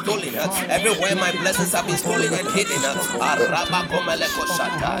have been stolen, everywhere my blessings have been stolen and hidden. Araba komeleko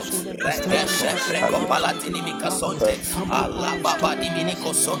shata, rete shepre kopalatini mikasonte, Allah baba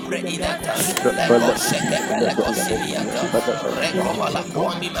diminiko sombre idata, leko sheke peleko siliata, reko mala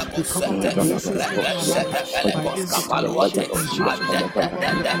kuambi makusete, rete sheke peleko skapaluate,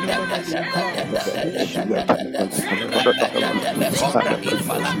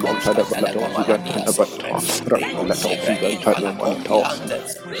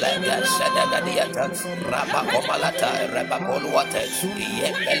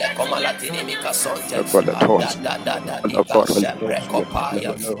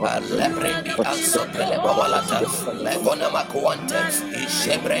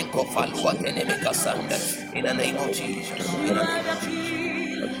 in the name of Jesus. In the name of Jesus.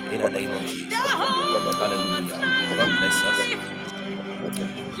 In the name of Jesus. Hallelujah. God bless us.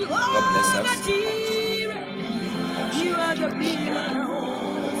 God bless us.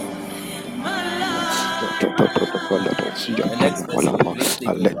 The next person, please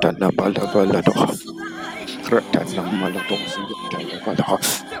take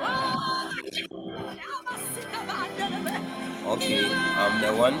Okay, I'm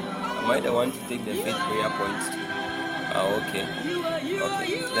the one. Am I the one to take the faith prayer points? Okay.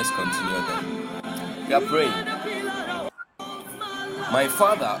 Okay, let's continue then. We are praying. My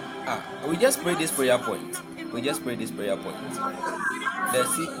Father, we just pray this prayer point. We just pray this prayer point. The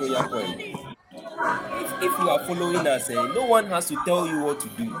sixth prayer point. If you are following us, no one has to tell you what to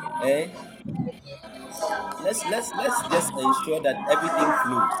do. Let's just ensure that everything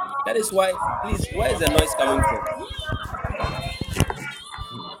flows. That is why, please, where is the noise coming from?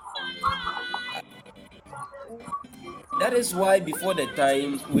 That is why before the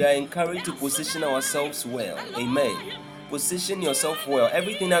time we are encouraged to position ourselves well. Amen. Position yourself well.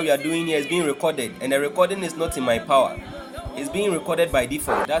 Everything that we are doing here is being recorded, and the recording is not in my power. It's being recorded by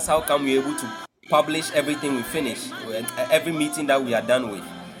default. That's how come we're able to publish everything we finish, every meeting that we are done with.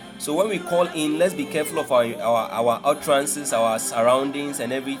 So when we call in, let's be careful of our utterances, our surroundings,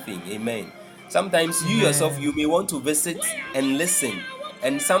 and everything. Amen. Sometimes you yourself, you may want to visit and listen,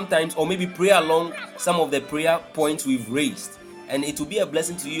 and sometimes, or maybe pray along some of the prayer points we've raised, and it will be a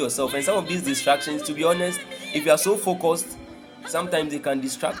blessing to you yourself. And some of these distractions, to be honest, if you are so focused, sometimes they can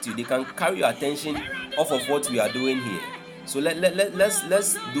distract you. They can carry your attention off of what we are doing here. So let's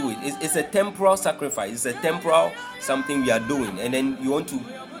do it. It's a temporal sacrifice. It's a temporal something we are doing, and then you want to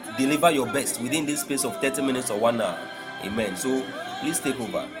deliver your best within this space of 30 minutes or 1 hour. Amen. So please take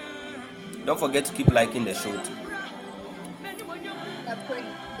over. Don't forget to keep liking the show too.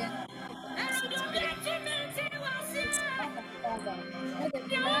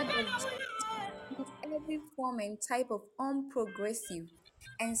 Every form and type of unprogressive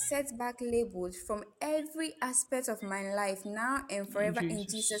and setback labels from every aspect of my life now and forever in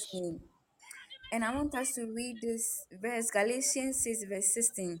Jesus' name. And I want us to read this verse, Galatians 6, verse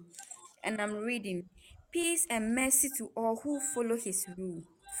 16. And I'm reading, peace and mercy to all who follow his rule,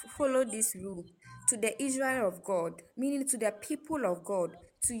 follow this rule, to the Israel of God, meaning to the people of God,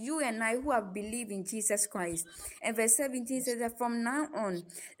 to you and I who have believed in Jesus Christ. And verse 17 says that from now on,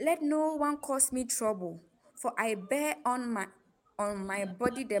 let no one cause me trouble, for I bear on my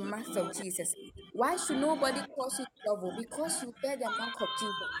body the marks of Jesus. Why should nobody cause you trouble? Because you bear the mark of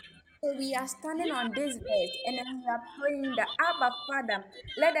Jesus. So we are standing on this verse and then we are praying that Abba Father,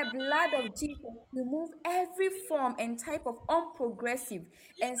 let the blood of Jesus remove every form and type of unprogressive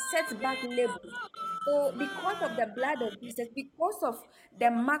and setback labels So, because of the blood of Jesus, because of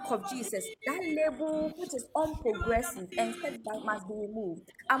the mark of Jesus, that label which is unprogressive and setback must be removed.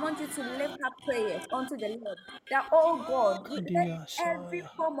 I want you to lift up prayers unto the Lord that, oh God, let every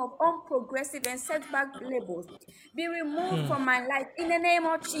form of unprogressive and setback labels be removed from my life in the name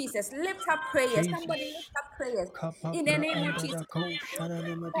of Jesus. Lift up prayers. Somebody lift up prayers in the name of Jesus.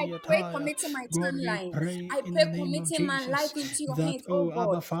 I pray committing my timeline. I pray committing my life into your hands, oh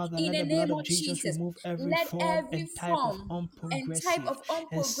God. In the name of Jesus, let every form and type of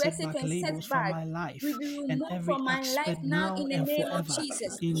unprogressive and setback will be removed from my life now in the name of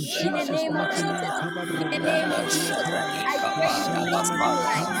Jesus. In the name of Jesus. In the name of Jesus. I pray into your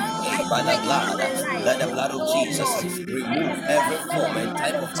timeline. I By the pray into blood, my life. let the blood of Oh Jesus God, remove every let form the and blood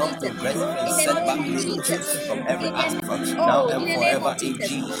type of of Jesus. unprogressive and In the name setback of labels Jesus. from every In the aspect now Oh, and in the name of forever in Jesus.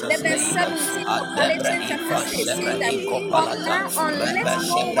 Jesus' The verse name. 17 of Adebra Galatians chapter ifa 6 says shebra that from ikopalata, now on let rebe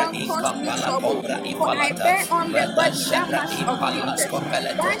no shebra one cause me ikapala trouble. kombra For I ifalata, bear on the rebe body that shebra mark of impalas Jesus.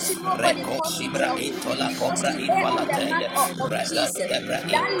 kopeleto, Why should nobody reko cause me shibra trouble? itola Because kombra we bear on the ifalate, mark of rebe Jesus. shebra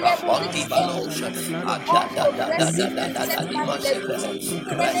That label which ikapondi is balosha, adada da da da unprogressive da and da da setback lima shebra, labels.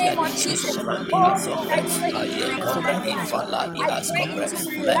 In the rebe name of dimini Jesus. kobrandi Oh God, asombre, I pray into aye my kombra timeline. ifala di I pray askombre, into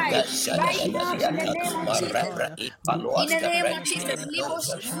my rebe life shada right da da now in the diata, name of Jesus. rebra In the ipaloaska name of brenti Jesus,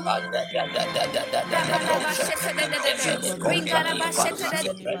 dosha, adada da da da da da da dosha, adebele kombra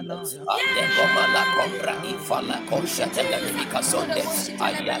ifalate brenda, adegoma la kombra ifala kosha telemika sonde,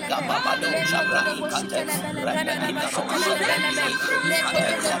 ayaga baba dosha bra ikate, rebe dima kosha brendi ito,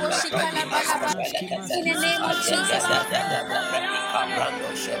 adebele bredi maskopele kete, in the name of adega Jesus, da da da da bredi kabrando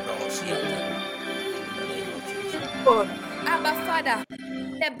shebrosiata. In the name of Jesus. God, Abba Father,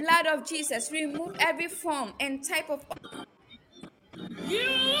 the blood of Jesus remove every form and type of you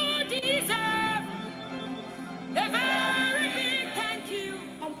deserve a very big thank you.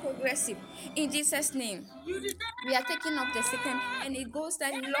 Unprogressive. In Jesus' name, we are taking up the second, and it goes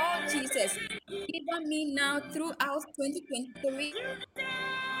that Lord Jesus, deliver me now throughout 2023.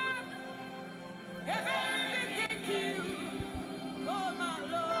 A very big thank you. Oh my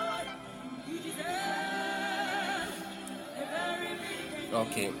Lord, you deserve a very big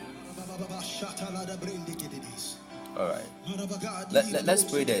Okay. All right. Let's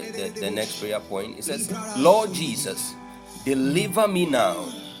pray the next prayer point. It says, Lord Jesus, deliver me now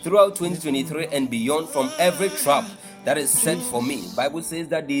throughout 2023 and beyond from every trap that is set for me. Bible says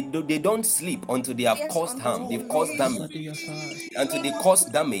that they don't sleep until they have yes caused unto harm. your They've caused name. damage. Until they cause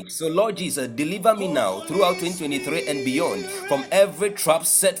damage. So, Lord Jesus, deliver me now throughout 2023 and beyond from every trap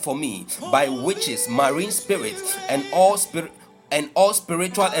set for me by witches, marine spirits, and all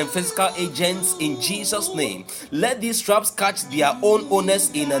spiritual and physical agents in Jesus' name. Let these traps catch their own owners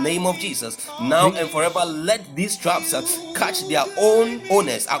in the name of Jesus. Now and forever, let these traps catch their own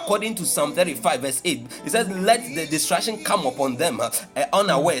owners according to Psalm 35, verse 8. It says, let the distraction come upon them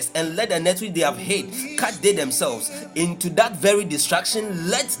unawares, and let the net which they have hid catch they themselves. Into that very distraction,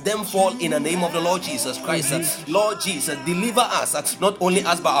 let them fall in the name of the Lord Jesus Christ. Lord Jesus, deliver us, not only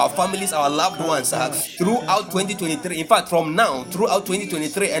us, but our families, our loved ones, throughout 2023. In fact, from now, throughout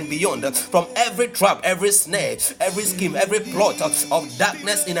 2023 and beyond, from every trap, every snare, every scheme, every plot of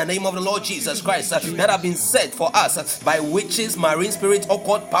darkness in the name of the Lord Jesus Christ that have been set for us by witches, marine spirits,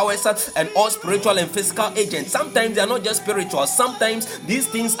 occult powers, and all spiritual and physical agents. Sometimes they are not just spiritual, sometimes these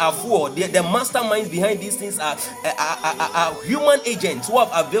things are for the masterminds behind these things are human agents who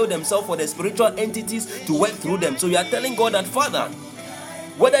have availed themselves for the spiritual entities to work through them. So you are telling God that, Father,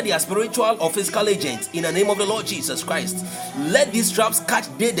 whether they are spiritual or physical agents, in the name of the Lord Jesus Christ, let these traps catch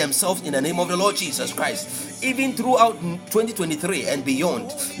they themselves in the name of the Lord Jesus Christ. Even throughout 2023 and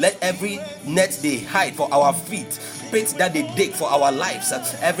beyond, let every net they hide for our feet, pits that they dig for our lives,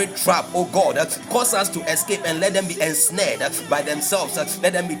 every trap, oh God, cause us to escape and let them be ensnared by themselves.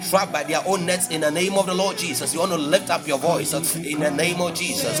 Let them be trapped by their own nets in the name of the Lord Jesus. You want to lift up your voice in the name of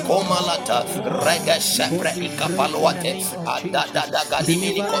Jesus. Komalata, rega shepre ikapaloate, adada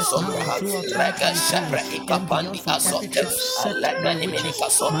galimini kosombra, rega shepre ikapandi asote, alega nimini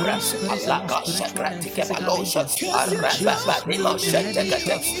kosombra, alaga shepre tikebalosha, araba badimo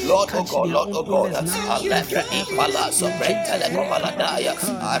shetekete. Lord, oh God, Lord, oh God, alegra ipala sobrentele komaladaya,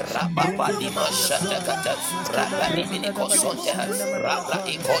 araba badimo shetekete, raba nimini kosonte, rabra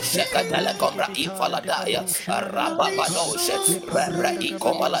iko shekatele kombra ifaladaya, araba badoshe, rabra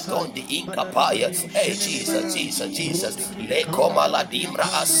ikomalatondi inkapaya. Hey Jesus, Jesus, Jesus, le komaladimra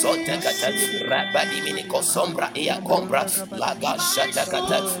asontekete, raba nimini kosombra iya kombra, laga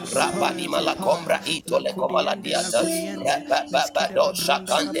shetekete, raba nimala kombra ito le komaladiata, raba babado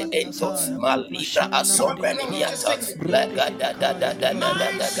shakande ento, malibra asombra nimiata, lega da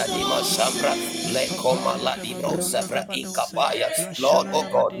dimo shambra le koma la dimo sefra ikapaya. Lord, oh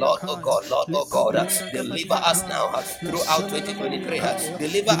God, Lord, oh God, Lord, oh God, deliver us now throughout 2023.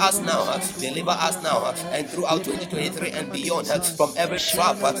 Deliver us now, deliver us now, and throughout 2023 and beyond from every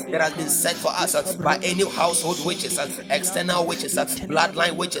trap that has been set for us by any household witches, external witches,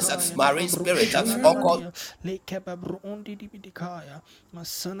 bloodline witches, marine spirit, occult.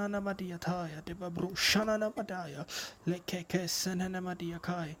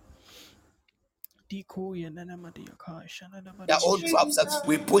 Their own traps,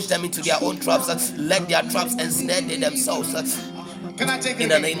 we push them into their own traps, let their traps ensnare themselves. In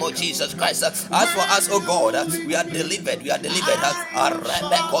the name of Jesus Christ, as for us, oh God, we are delivered. We are delivered.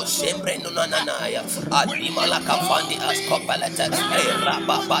 Rebecca sempre nunanaya. Adimala kafandi as kopalata.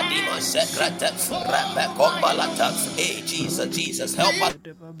 Rababa dima secreta. Rebecca balata. Hey Jesus, Jesus, help us.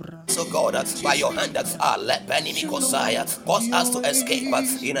 So God, by your hand, let Penimikosaya cause us to escape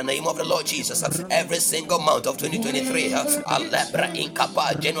in the name of the Lord Jesus. Every single month of 2023, Alebra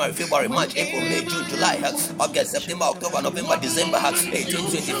Inkapa, January, February, March, April, May, June, July, August, September, October, November, December,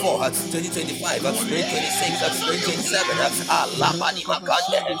 2024, 2025, 2026, 2027, Alabani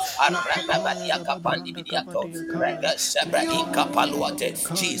Makande, Arabadia Kapandi Bidiato, Rega Sebra Inkapaluate,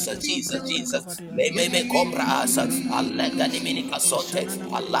 Jesus, Jesus, Jesus, me compra us, Alega Diminica Sonte,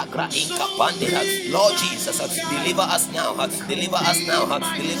 Alagra Inkapande, Lord Jesus, deliver us now, deliver us now,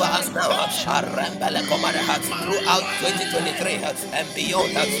 deliver us now, Arambele Comada, throughout 2023 and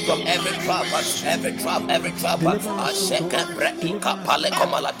beyond, from every trap, Asheka Breka Pale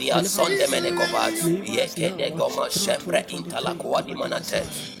Comaladia, Sonde Menekova, Yeke de Goma, Shepre Intalakua di Manate,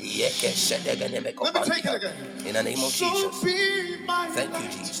 Yeke Shedeganemekova. In the name of Jesus. Thank you,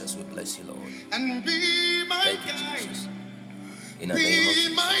 Jesus. We bless you, Lord. Thank you, Jesus. In the name of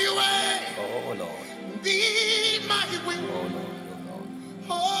Jesus. Oh, Lord.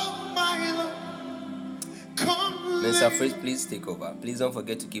 Oh, Lord. Mr. Fritz, please take over. Please don't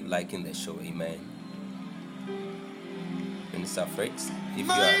forget to keep liking the show. Amen. Mr. Fritz, if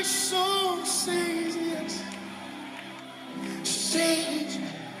you are... soul says yes. Say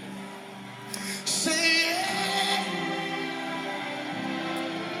yes.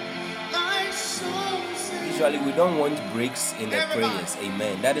 My soul says. Usually we don't want breaks in the prayers.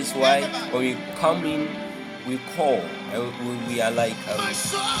 Amen. That is why when we come in, we call and we are like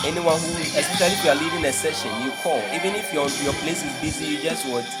anyone who, especially if you are leading a session, you call. Even if your place is busy, you just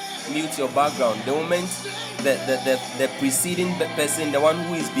would mute your background. The moment the preceding person, the one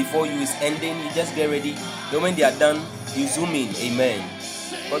who is before you, is ending, you just get ready. The moment they are done, you zoom in. Amen.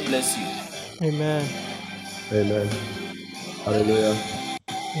 God bless you. Amen. Amen. Hallelujah.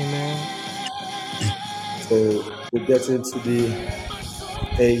 Amen. So we get into the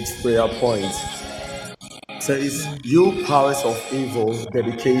 8th prayer point. It says, you powers of evil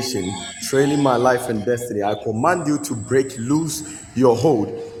dedication, trailing my life and destiny, I command you to break loose your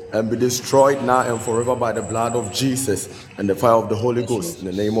hold and be destroyed now and forever by the blood of Jesus and the fire of the Holy Ghost in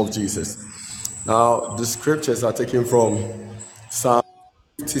the name of Jesus. Now, the scriptures are taken from Psalm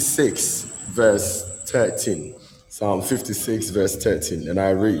 56, verse 13. Psalm 56, verse 13. And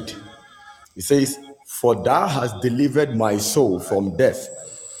I read, it says, for thou hast delivered my soul from death.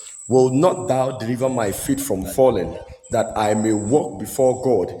 Will not thou deliver my feet from falling, that I may walk before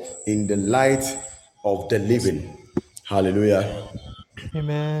God in the light of the living? Hallelujah.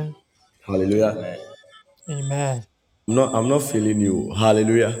 Amen. Hallelujah. Amen. I'm not feeling you.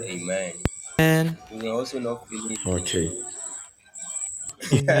 Hallelujah. Amen. Amen. We are also not feeling. Okay.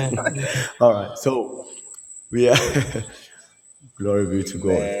 Amen. All right. So we are glory be to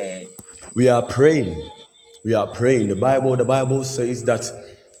God. Amen. We are praying. We are praying. The Bible says that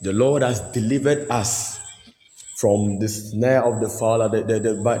the Lord has delivered us from the snare of the fowler.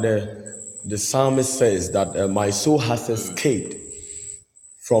 The psalmist says that my soul has escaped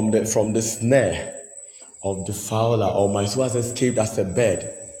from the snare of the fowler, or my soul has escaped as a bird.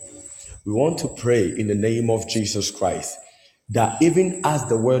 We want to pray in the name of Jesus Christ that even as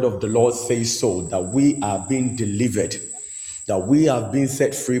the word of the Lord says so, that we are being delivered, that we have been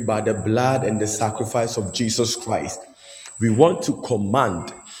set free by the blood and the sacrifice of Jesus Christ. We want to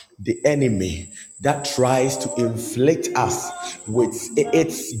command the enemy that tries to inflict us with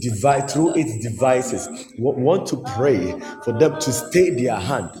its device, through its devices. We want to pray for them to stay their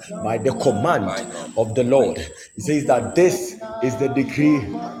hand by the command of the Lord. He says that this is the decree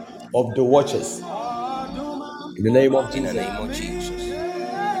of the watchers. In the name of In the Jesus. name of Jesus.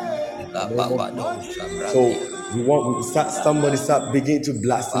 So Somebody start begin to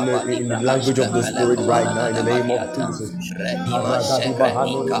blast in the language of the spirit right now in the name of Jesus. Redima Shebre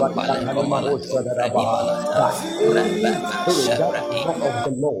Ikapale Komalato Frenimalata That any Rebebe spirit that Shebre is not of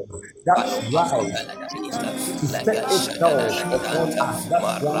the Ikapale Lord that tries Kopela Dadista to set Lega itself upon Shadadadanta us, that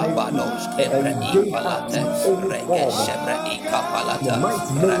tries Marabados to Kebre engage us Ipalate in any Rege form. Shebre In the Ikapalata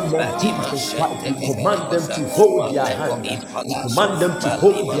mighty name of Rebedima Jesus Christ, Shente we command them Kiminikosa to hold their Malego hand. We Impalaso command them to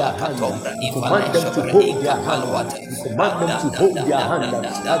hold Malima their hand. Lakatombra We Ifale command them to Shebre hold their hand. Ikapalwata We command them to hold their hand.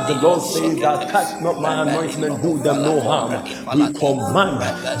 Da As the Limo Lord says Shekete that touch not my anointing Rebeliko and do them no harm. Palakombra We Ifalate command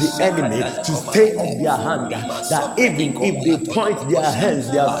Rebe the Shebre enemy to stay Telekomalate off their hand. Lima That Sobre even Iko if they point their Palatolomokosa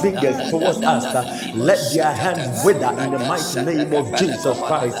hands, their fingers towards us, Lima let their Shekete hands wither in the Rebe mighty Shebre name of Jesus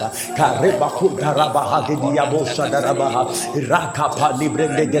Christ. Telekomalada Alekombra Ifalakora Karebakutarabahagediyaboshadarabaha. Shebre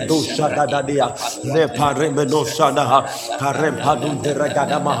Rakapalibrendegedoshadadadia. Ikapalwate Leparemenoshadaha.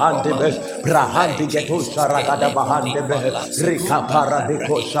 Karempaduzeregadamahantebe. Hey Jesus, Brahandigetosharagadabahandebe.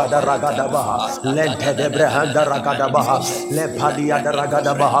 Rikaparadikoshadaragadaba. Lente de brehanda ragadabaha. Lempadia de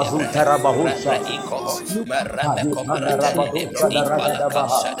ragadabaha. Zuterabahusha. Padikanda rabadosha da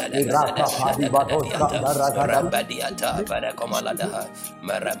ragadabaha. Iraka padibadosha da ragadaba.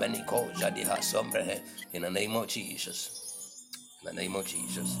 in the name of Jesus. In the name of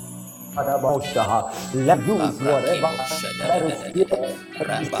Jesus. Let use whatever Abrakimo that is shadadadadadada. here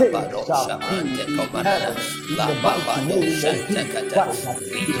and be saved Rababado shall be shabrante in komanana. heaven in La the mighty babado name of Jesus shantekata. Christ.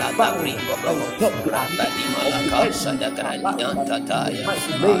 We Vila da bind bringo and broho. stop the Rabadi activity of the malaka enemy in our shadagrani life in the antataya.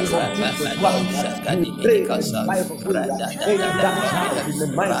 mighty name of Jesus Arababado Christ. We shagani pray and minikasa. drive away any Radadadada dark brombehe. cloud in the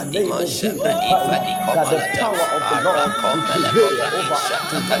mighty name Radima of shebre Jesus Christ. ifadi That the kobalata. power of the Lord will Arakomele prevail kobra over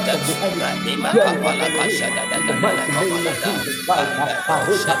the works inshatakata. of the enemy. Radima Hearing of kapala Elohim in the kashadadadada mighty name of kobalada. Jesus Christ. Abedo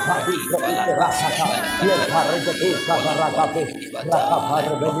Areka shebre padu ifala breke rakata. Ye koskepelekata. paregedo shabarakato. Ikolokoliminibata.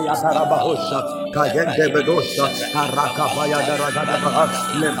 Rakaparebeni atarabahosha. Lekronoskapa. Kayende Radimiko bedosha. shebre Arakapaya ikapalata. daragadabaha.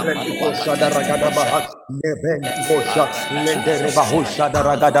 Radada Lebrendikosha ikapaluapate. daragadabaha. Lebendikosha. Lenderebahosha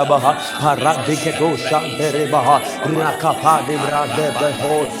daragadabaha. Paradiketosha derebaha. Rakapadi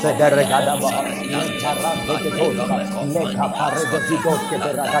bradebehose deregadabaha. Leparadiketosha. Lekaparegedigoshe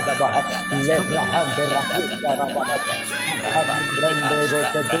deragadabaha. Lebrahande rakusha ragadabaha.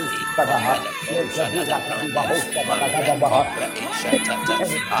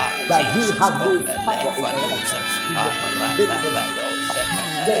 That he has no power over us in the name of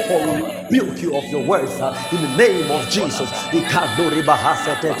therefore we rebuke you of your words in the name of Jesus.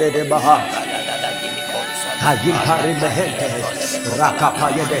 Hagimpari mehente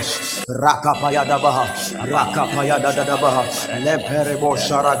rakapayedesh rakapayadabaha rakapayadadabaha lemperebo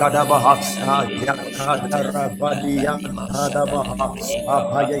sharagadabaha ayakadarabadiya Adabaha,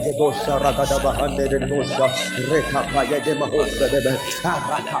 Apayedo Sharagadabaha, Nedosha, Rekapayede Mahosa,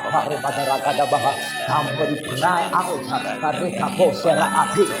 Rakapare Badaragadabaha. Somebody cry out, Rekaposera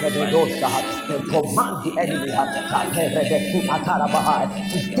Apika de Dosha, and command the enemy, Kaperebeku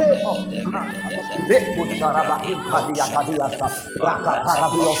Atarabaha, to stay off the ground. Reku Sharabahim Kadiakadiasa,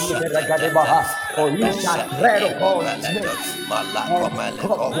 Rakaparabio Siberagadebaha, for you shall tread upon snakes and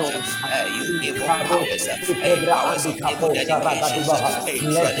scorpions. You evil powers, powers of evil dedications,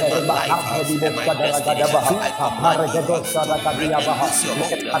 treading my life and my destiny. I command you to break and loose your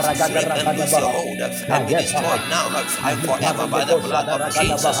hold, break and loose your hold, and be destroyed now and forever by the blood of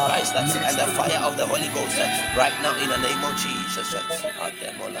Jesus Christ and the fire of the Holy Ghost. Right now, in the name of Jesus.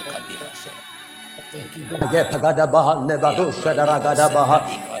 Thank you, Lord. Gadabaha Nebadosha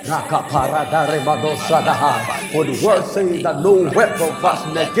Daragadabaha Rakaparada Rebadosadaha. For the word says that no weapon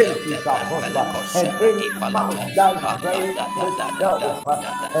fashioned against you shall prosper, and any mouth that raised itself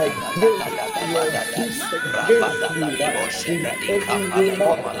against you in any way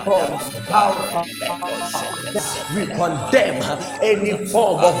or form, how we condemn any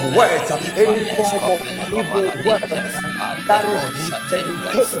form of words, any form of evil words that is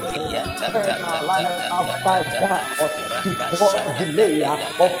dedicated to turn our life upside down, to cause delay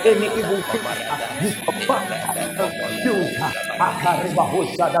of any evil thing. We command and refuse.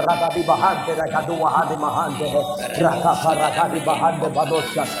 Akaribahusha da ragadi bahande ragadua hadi mahande rakaparagadi bahande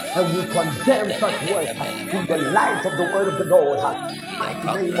badosha. And we condemn such words in the light of the word of the Lord. Mighty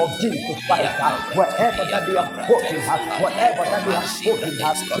name of Jesus Christ, wherever that they have spoken, whatever that they have spoken,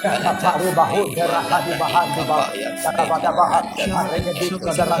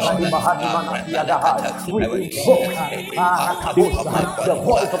 invoke the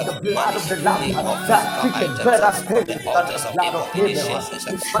voice of the blood of the Lamb that speaks better things than the blood of Abel.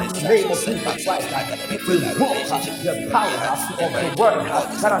 In the name of Jesus Christ, we invoke the power of the word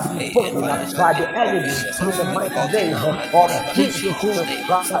that has been spoken by the enemy in the mighty name of Jesus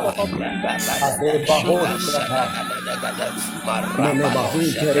Christ.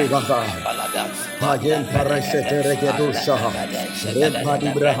 Pajen parasete regedusha, repadi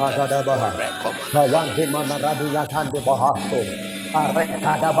brahada baha, pawante manaradu yatande bahaso,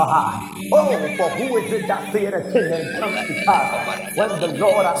 arekada baha. Oh, for who is it that fear the king and comes to pass when the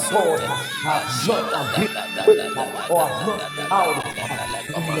Lord our God has not agreed with or has not allowed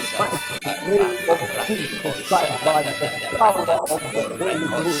in the mighty name of Jesus Christ by the power of the Holy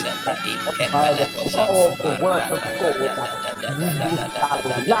Ghost, by the power of the word of God.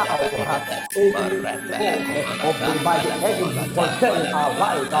 We allow by the enemy concerning our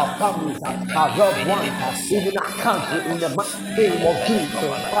lives, our families, our loved ones, even our country, in the mighty name of Jesus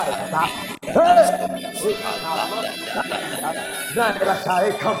Christ. Neither shall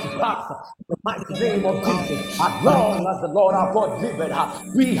it come to pass. In the mighty name of Jesus, as long as the Lord our God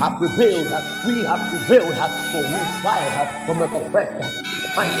liveth, we have prevailed, for we fight from the oppressor.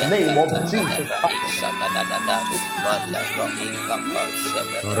 In the mighty name of Jesus Christ. In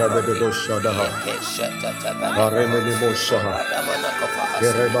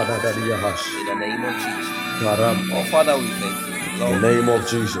the name of Jesus. Oh, Father, we thank you. Lord, In the name of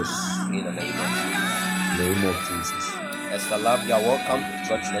Jesus. in the name of Jesus. Name of Jesus. Esther Love, you are welcome.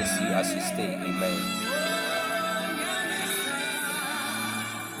 God bless you as you stay. Amen.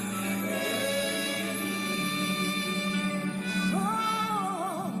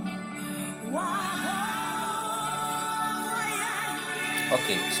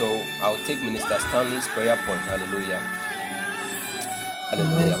 Okay, so I'll take Minister Stanley's prayer point. Hallelujah.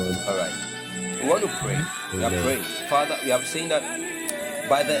 Hallelujah. All right. We want to pray. We are praying. Father, we are saying that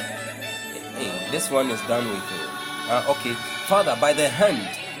by the... Hey, this one is done with you. Okay. Father, by the hand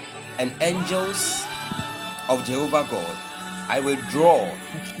and angels of Jehovah God, I will draw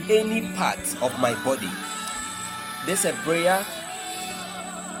any part of my body. This is a prayer,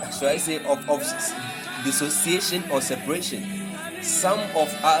 so I say, of dissociation or separation. Some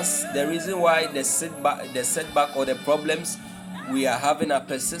of us, the reason why the setback or the problems we are having are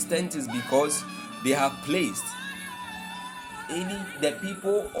persistent is because they have placed the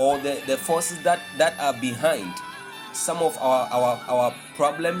people or the forces that are behind some of our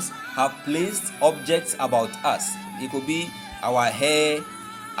problems have placed objects about us. It could be our hair,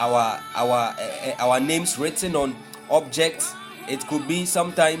 our names written on objects. It could be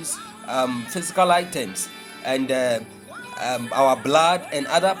sometimes physical items and our blood and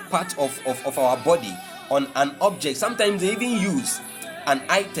other parts of our body on an object. Sometimes they even use an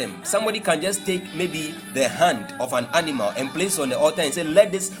item. Somebody can just take maybe the hand of an animal and place on the altar and say,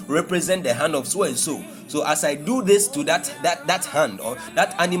 let this represent the hand of so and so. So as I do this to that hand or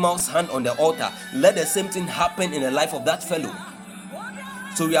that animal's hand on the altar, let the same thing happen in the life of that fellow.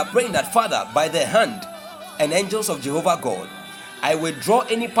 So we are praying that, Father, by the hand and angels of Jehovah God, I will draw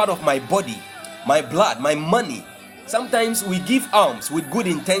any part of my body, my blood, my money. Sometimes we give alms with good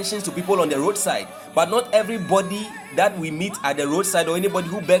intentions to people on the roadside, but not everybody that we meet at the roadside or anybody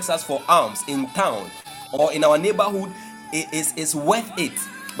who begs us for alms in town or in our neighborhood is worth it.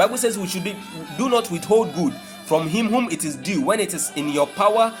 Bible says we should do not withhold good from him whom it is due when it is in your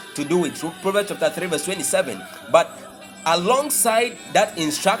power to do it. Proverbs chapter 3 verse 27. But alongside that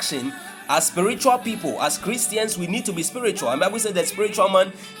instruction, as spiritual people, as Christians, we need to be spiritual. And Bible says that spiritual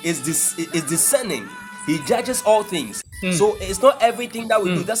man is discerning. He judges all things. So it's not everything that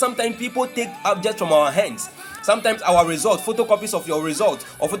we do. That sometimes people take objects from our hands. Sometimes our results, photocopies of your results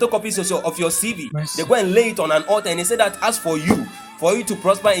or photocopies of your CV, they go and lay it on an altar and they say that as for you to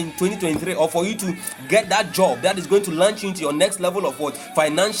prosper in 2023 or for you to get that job that is going to launch you into your next level of what?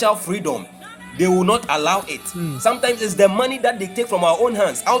 Financial freedom, they will not allow it. Sometimes it's the money that they take from our own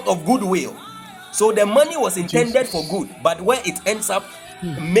hands out of goodwill. So the money was intended for good, but where it ends up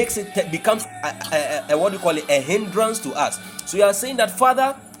becomes a hindrance to us. So you are saying that,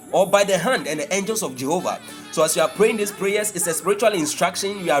 Father, or by the hand and the angels of Jehovah. So as you are praying these prayers, it's a spiritual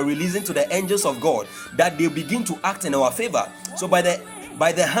instruction you are releasing to the angels of God that they begin to act in our favor. So by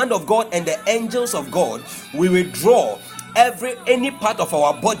the hand of God and the angels of God, we will draw any part of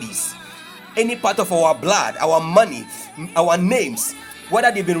our bodies, any part of our blood, our money, our names,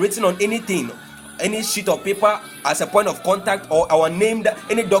 whether they've been written on anything, any sheet of paper as a point of contact, or our name,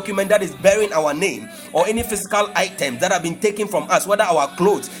 any document that is bearing our name, or any physical items that have been taken from us, whether our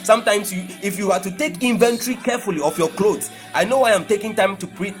clothes. Sometimes if you are to take inventory carefully of your clothes, I know I am taking time to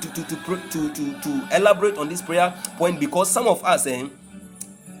elaborate on this prayer point, because some of us,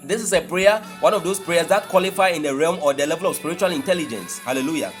 this is a prayer, one of those prayers that qualify in the realm or the level of spiritual intelligence.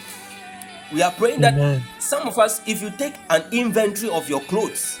 Hallelujah. We are praying that some of us, if you take an inventory of your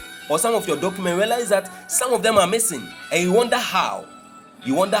clothes or some of your documents, realize that some of them are missing, and you wonder how.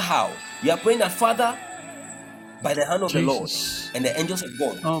 We are praying that, Father, by the hand of the Lord and the angels of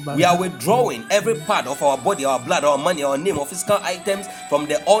God, we are withdrawing every part of our body, our blood, our money, our name, or physical items from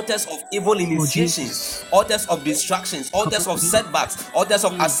the altars of evil initiations, altars of distractions, altars of setbacks, altars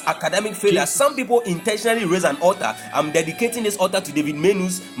of academic failure. Some people intentionally raise an altar. I'm dedicating this altar to David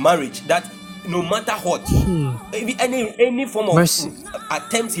Menu's marriage, that no matter what, any form of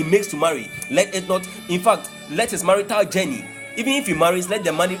attempt he makes to marry, let it not, in fact, let his marital journey, even if he marries, let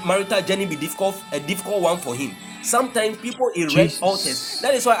the marital journey be a difficult one for him. Sometimes people erect altars.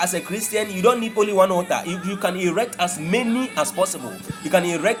 That is why, as a Christian, you don't need only one altar. You can erect as many as possible. You can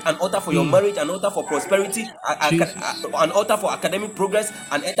erect an altar for your marriage, an altar for prosperity, an altar for academic progress,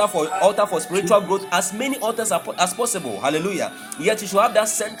 an altar for spiritual growth, as many altars as possible. Hallelujah. Yet you should have that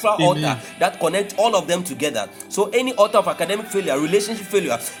central altar that connects all of them together. So any altar of academic failure, relationship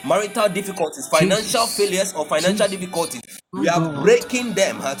failure, marital difficulties, financial failures, or financial difficulties, we are breaking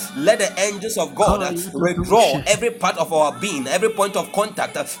them. Let the angels of God withdraw every part of our being, every point of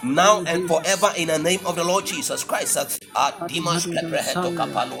contact, now and forever, in the name of the Lord Jesus Christ. Dimas Kepreheto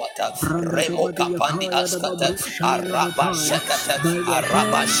Kapaluata, Remo Kapandi Askata, Araba Shekata,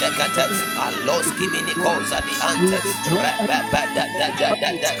 Aloski Minikoza the Ante,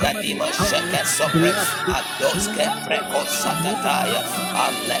 Dimas Sheket Sobre, Adoske Preko Satataya,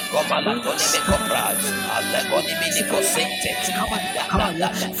 Alego Malakonime Kopra, Alego Niminiko Sinte,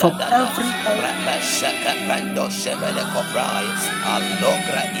 from every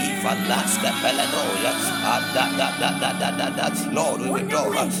Lord, we withdraw.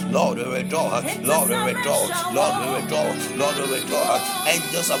 Lord, we withdraw. Lord, we withdraw. Lord, we withdraw. Lord, we withdraw.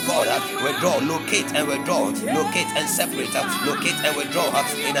 Angels of God, withdraw, locate and withdraw, locate and separate, locate and withdraw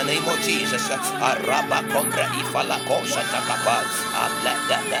in the name of Jesus. Araba contra ifala kosha takapa.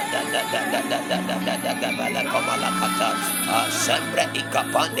 Sempre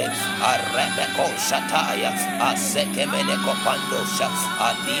ikapande arebe shataya asekemene kopandosha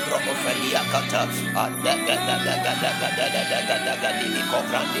alibro ofelia kata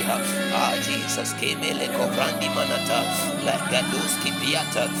Jesus kemele kovrandi manata legadus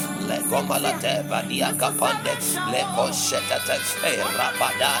kipiata legomalate vadia kapande lekoshetata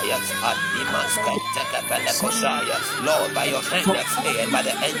rabadaya adimaska tekapele koshaya. Lord, by your hand and by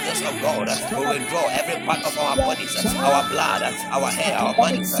the angels of God, we withdraw every part of our bodies, our blood, our hair, our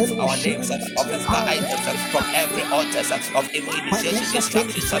money, our names, of physical items, from every altar of evil initiation,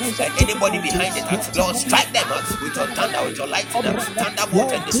 distractions, and anybody behind it. Lord, strike them with your thunder, with your lightning,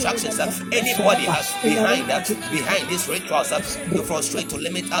 thunderbolt and distractions. Anybody behind these rituals to frustrate, to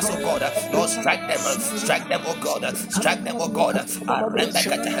limit us, oh God. Lord, strike them, oh God, strike them, oh God.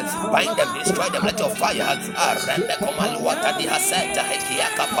 Bind them, destroy them, let your fire.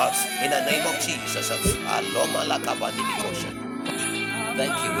 In the name of Jesus.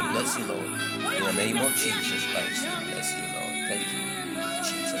 Thank you, we bless you, Lord. In the name of Jesus Christ, we bless you, Lord. Thank you,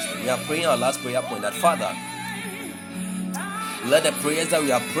 Jesus. We are praying our last prayer point, that Father, let the prayers that we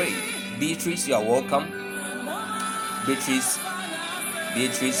have prayed, Beatrice, you are welcome. Beatrice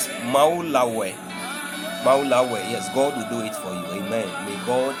Maulawe, yes, God will do it for you. Amen. May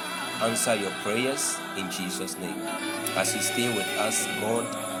God answer your prayers in Jesus' name. As you stay with us, God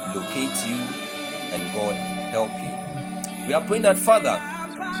locate you and God help you. We are praying that, Father,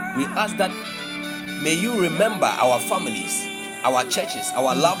 we ask that may you remember our families, our churches,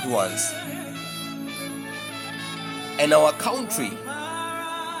 our loved ones, and our country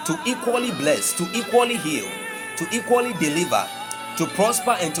to equally bless, to equally heal, to equally deliver, to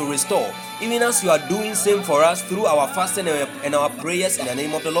prosper and to restore, even as you are doing same for us through our fasting and our prayers in the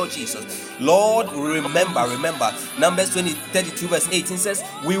name of the Lord Jesus. Lord, remember, Numbers 32 verse 18 says,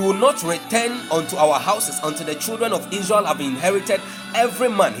 we will not return unto our houses until the children of Israel have inherited every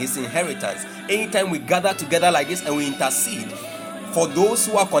man his inheritance. Anytime we gather together like this and we intercede for those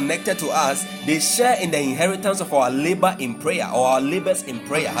who are connected to us, they share in the inheritance of our labor in prayer, or our labors in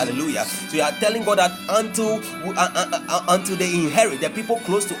prayer. Hallelujah. So you are telling God that until they inherit, the people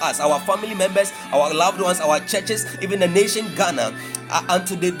close to us, our family members, our loved ones, our churches, even the nation Ghana,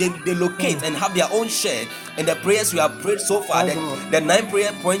 until they locate and have their own share in the prayers we have prayed so far, the 9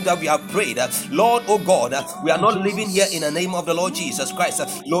 prayer points that we have prayed. Lord, oh God, we are not living here in the name of the Lord Jesus Christ.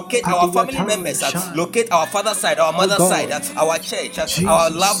 Locate our family members, locate our father's side, our mother's side, our church, our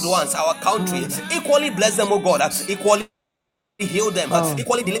loved ones, our country. Equally bless them, oh God, equally heal them,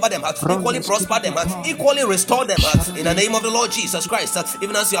 equally deliver them, equally prosper them, equally restore them in the name of the Lord Jesus Christ,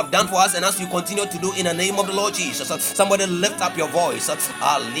 even as you have done for us and as you continue to do in the name of the Lord Jesus. Somebody lift up your voice.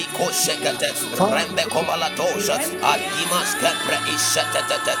 Aliko shekete, rembe komalatosha, adimas kepre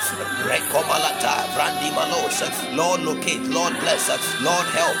ishetete, rekomalata, brandi malosha. Lord, locate, Lord, bless us, Lord,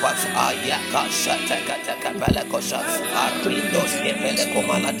 help us. Ayaka shetekete kapelekosha, arindos kepele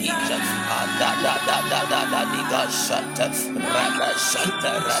komaladisha, da diga shete.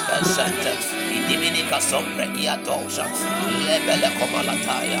 Rabashanta, Idiminica Sombra Iatosha, Lebele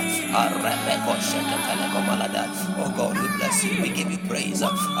Komalataya, Arabeko Shakatala Komalada. Oh God, we bless you, we give you praise.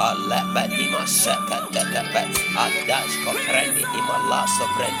 Alabadima Shaka Tekapet, Adash Comprendi Imala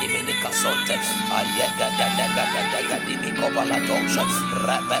Sobrendi Minica Sonte, Ayega Dagadimi Kobalatosha,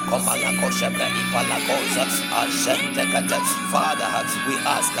 Rabeko Malakosha, Ipalakosa, Ashantekata. Father, we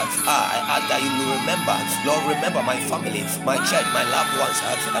ask that you remember, Lord, remember my family, my church, my loved ones,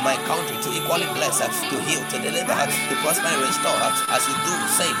 and my country to equally bless, to heal, to deliver, to prosper and restore, as you do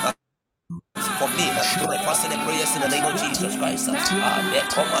same for me, to my fasting and prayers in the name of Jesus Christ. I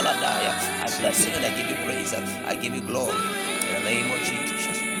bless you and I give you praise, I give you glory in the name of Jesus,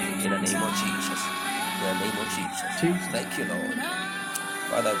 in the name of Jesus, in the name of Jesus. Thank you, Lord.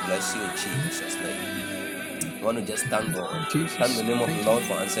 Father, bless you in Jesus' name. I want to just thank God, thank the name of the Lord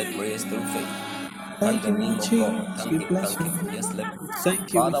for answered prayers through faith. Thank the name of God. Thank you for just living.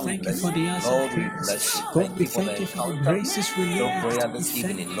 Father, we bless you. Lord, we bless you. Thank you for the encounter through prayer this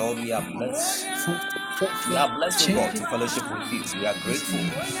evening. Lord, we are blessed. We are blessed, oh God, to fellowship with you. We are grateful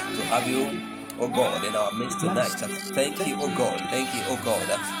to have you, oh God, in our midst tonight. Thank you, oh God. Thank you, oh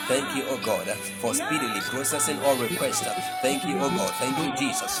God. Thank you, oh God, for speedily processing all requests. Thank you, oh God. Thank you,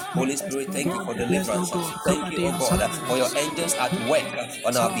 Jesus. Holy Spirit, thank you for deliverance. Thank you, oh God, for your angels at work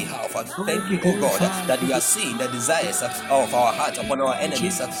on our behalf. Thank you, oh God, that you are seeing the desires of our heart upon our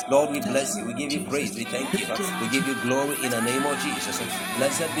enemies. Lord, we bless you. We give you praise. We thank you. We give you glory in the name of Jesus.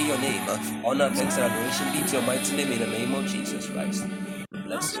 Blessed be your name. Honor, thanks, and adoration be to your mighty name in the name of Jesus Christ.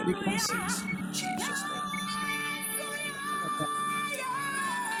 Bless you. In Jesus' name.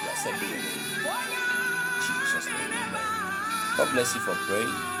 Blessed be your name. Jesus' name. Amen. God bless you for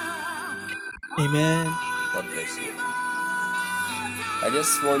praying. Amen. God bless you. I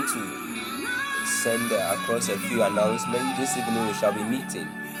just want to send across a few announcements. This evening we shall be meeting.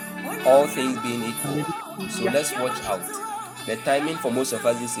 All things being equal. So let's watch out. The timing for most of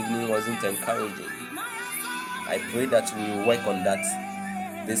us this evening wasn't encouraging. I pray that we will work on that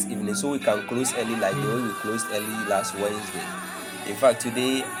this evening so we can close early like the way we closed early last Wednesday. In fact,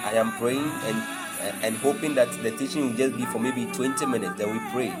 today I am praying and hoping that the teaching will just be for maybe 20 minutes. Then we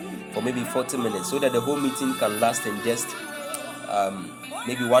pray for maybe 40 minutes so that the whole meeting can last in just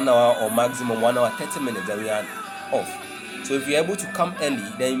maybe 1 hour or maximum 1 hour 30 minutes. Then we are off. So if you're able to come early,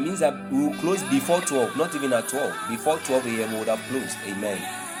 then it means that we will close before 12, not even at 12. Before 12 a.m. we would have closed. Amen.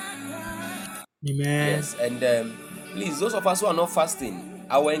 Amen. Yes, and please, those of us who are not fasting,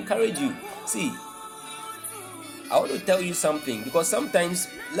 I will encourage you. See, I want to tell you something, because sometimes,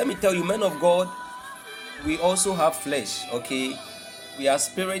 let me tell you, men of God, we also have flesh, okay? We are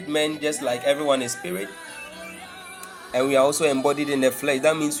spirit men, just like everyone is spirit. And we are also embodied in the flesh.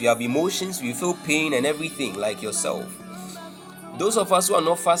 That means we have emotions, we feel pain and everything like yourself. Those of us who are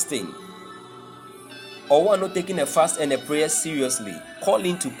not fasting, or who are not taking a fast and a prayer seriously,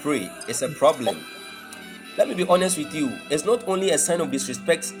 calling to pray is a problem. Let me be honest with you. It's not only a sign of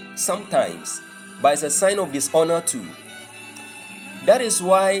disrespect sometimes, but it's a sign of dishonor too. That is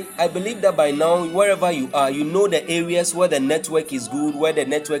why I believe that by now, wherever you are, you know the areas where the network is good, where the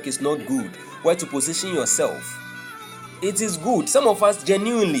network is not good, where to position yourself. It is good. Some of us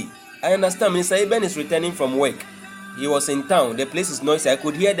genuinely, I understand Minister Eben is returning from work. He was in town. The place is noisy. I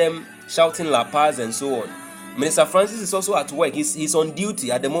could hear them shouting La Paz and so on. Minister Francis is also at work. He's on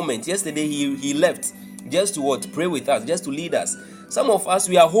duty at the moment. Yesterday he left just to pray with us, just to lead us. Some of us,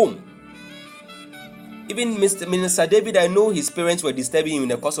 we are home. Even Minister David, I know his parents were disturbing him in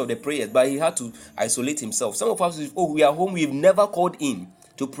the course of the prayers, but he had to isolate himself. Some of us, we are home. We've never called in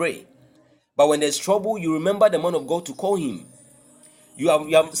to pray. But when there's trouble, you remember the man of God to call him. You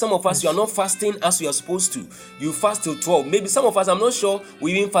have some of us, you are not fasting as you are supposed to. You fast till 12. Maybe some of us, I'm not sure,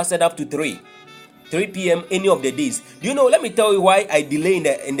 we even fasted up to 3. 3 p.m. any of the days. Do you know? Let me tell you why I delay in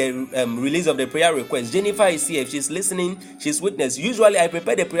the release of the prayer request. Jennifer is here. If she's listening, she's witness. Usually I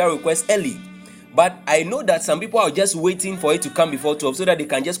prepare the prayer request early, but I know that some people are just waiting for it to come before 12 so that they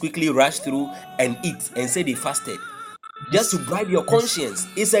can just quickly rush through and eat and say they fasted, just to bribe your conscience.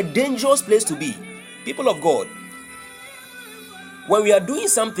 It's a dangerous place to be, people of God. When we are doing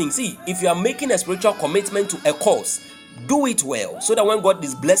something, see, if you are making a spiritual commitment to a cause, do it well, so that when God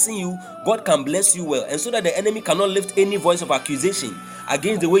is blessing you, God can bless you well, and so that the enemy cannot lift any voice of accusation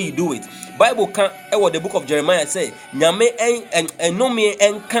against the way you do it. Bible can, the book of Jeremiah say, "Nyame en no me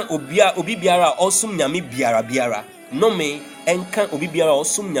enka obi biara osum nyame biara biara. No me enka obi biara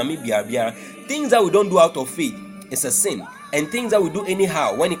osum nyame biara biara." Things that we don't do out of faith is a sin, and things that we do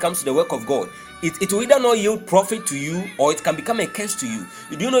anyhow when it comes to the work of God, it will either not yield profit to you, or it can become a curse to you.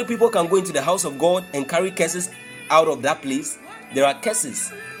 Do you know people can go into the house of God and carry curses out of that place? There are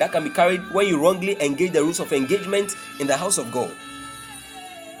curses that can be carried when you wrongly engage the rules of engagement in the house of God.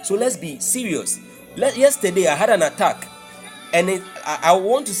 So let's be serious. Yesterday I had an attack, and I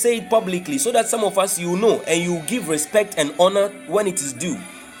want to say it publicly so that some of us, you know, and you give respect and honor when it is due.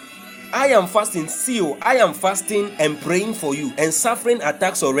 I am fasting, I am fasting and praying for you and suffering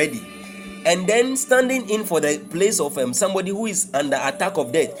attacks already, and then standing in for the place of somebody who is under attack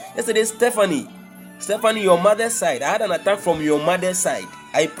of death. Yesterday, Stephanie, your mother's side, I had an attack from your mother's side.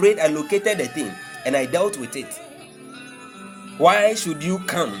 I prayed, I located the thing, and I dealt with it. Why should you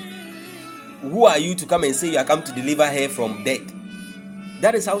come? Who are you to come and say you are come to deliver her from death?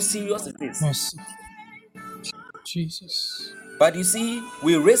 That is how serious it is. Mercy. Jesus. But you see,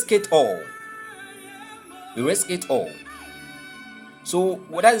 we risk it all. We risk it all. So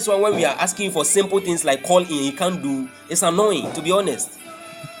that is why when we are asking for simple things like call in, you can't do, it's annoying, to be honest.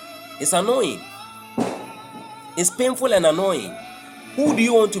 It's annoying. It's painful and annoying. Who do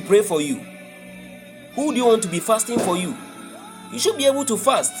you want to pray for you? Who do you want to be fasting for you? You should be able to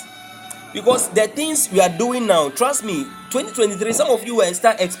fast. Because the things we are doing now, trust me, 2023, some of you will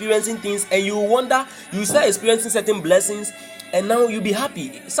start experiencing things and you wonder, you start experiencing certain blessings, and now you'll be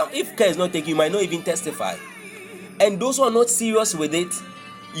happy. If care is not taken, you might not even testify. And those who are not serious with it,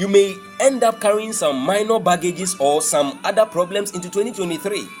 you may end up carrying some minor baggages or some other problems into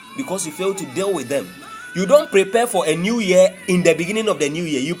 2023 because you fail to deal with them. You don't prepare for a new year in the beginning of the new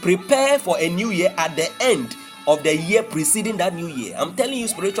year. You prepare for a new year at the end of the year preceding that new year. I'm telling you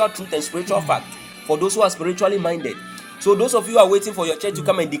spiritual truth and spiritual fact for those who are spiritually minded. So those of you who are waiting for your church to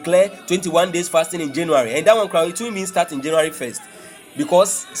come and declare 21 days fasting in January, and that one crowd, it will mean start in January 1st.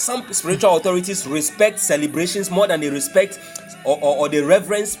 Because some spiritual authorities respect celebrations more than they respect or they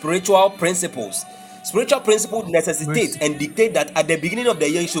reverence spiritual principles. Spiritual principles necessitate and dictate that at the beginning of the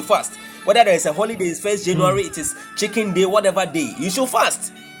year you should fast. Whether there is a holiday, it's 1st January, it is chicken day, whatever day, you should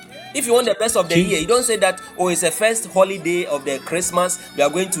fast. If you want the best of the year, you don't say that, oh, it's a first holiday of the Christmas,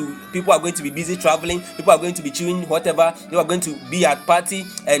 people are going to be busy traveling, people are going to be chewing whatever, they are going to be at party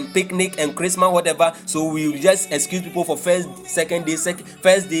and picnic and Christmas, whatever, so we will just excuse people for first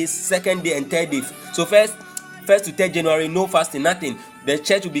day, second day and third day. So first to 3rd January, no fasting, nothing. The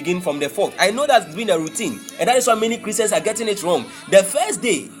church will begin from the 4th. I know that's been a routine, and that is why many Christians are getting it wrong. The first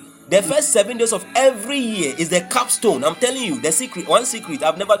day, the first 7 days of every year is the capstone. I'm telling you, the secret, one secret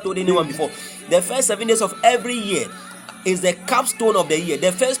I've never told anyone before. The first 7 days of every year is the capstone of the year.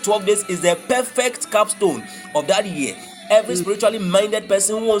 The first 12 days is the perfect capstone of that year. Every spiritually minded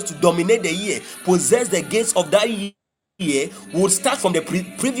person who wants to dominate the year, possess the gates of that year, would start from the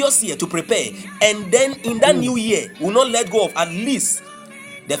previous year to prepare, and then in that new year will not let go of at least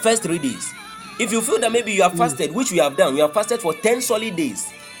the first 3 days. If you feel that maybe you have fasted, which we have done, we have fasted for 10 solid days,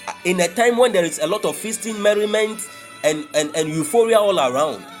 in a time when there is a lot of feasting, merriment, and euphoria all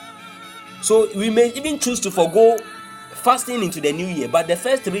around. So we may even choose to forego fasting into the new year, but the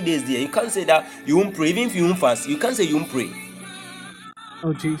first 3 days there, you can't say that you won't pray. Even if you won't fast, you can't say you won't pray.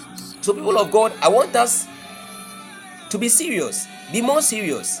 Oh, Jesus. So people of God, I want us to be serious. Be more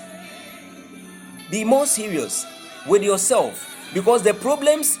serious. Be more serious with yourself, because the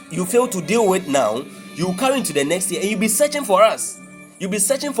problems you fail to deal with now, you carry into the next year, and you'll be searching for us. You'll be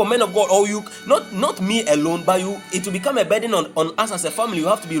searching for men of God, or you not me alone, but it will become a burden on us as a family. You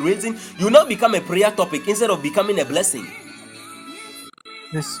have to be raising. You now become a prayer topic instead of becoming a blessing.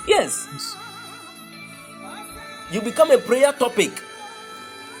 Yes. You become a prayer topic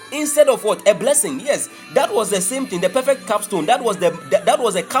instead of what? A blessing. Yes, that was the same thing. The perfect capstone. That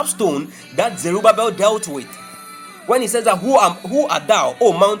was a capstone that Zerubbabel dealt with when he says that who art thou,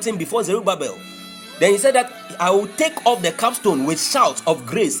 O mountain, before Zerubbabel? Then he said that I will take off the capstone with shouts of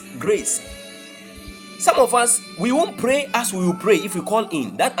grace. Some of us, we won't pray as we will pray if we call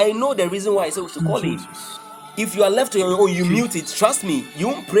in. That I know the reason why I say we should call in. Jesus. If you are left to your own, you Jesus. mute it. Trust me, you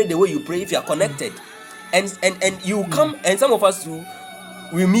won't pray the way you pray if you are connected. And you come, and some of us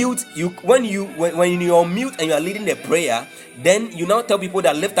we mute you when you're on mute and you are leading the prayer. Then you now tell people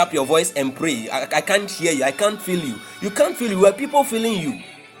that lift up your voice and pray. I can't hear you. I can't feel you. You can't feel you. Were people feeling you?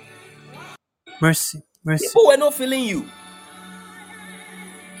 Mercy. Mercy. People were not feeling you.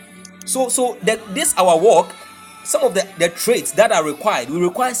 So this our walk. Some of the traits that are required. We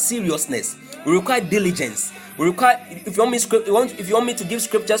require seriousness. We require diligence. We require. If you want me to give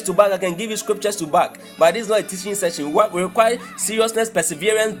scriptures to back, I can give you scriptures to back. But this is not a teaching session. We require seriousness,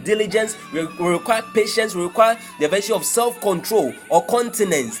 perseverance, diligence. We require patience. We require the virtue of self-control or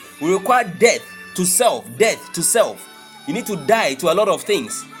continence. We require death to self. Death to self. You need to die to a lot of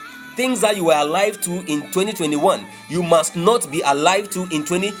things. Things that you were alive to in 2021, you must not be alive to in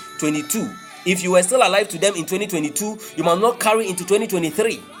 2022. If you were still alive to them in 2022, you must not carry into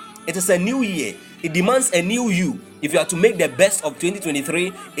 2023. It is a new year. It demands a new you. If you are to make the best of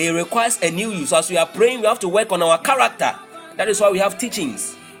 2023, it requires a new you. So as we are praying, we have to work on our character. That is why we have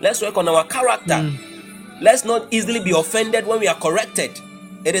teachings. Let's work on our character. Let's not easily be offended when we are corrected.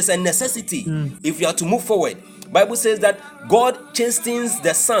 It is a necessity if you are to move forward. Bible says that God chastens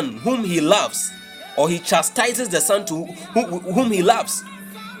the son whom he loves, or he chastises the son to whom he loves.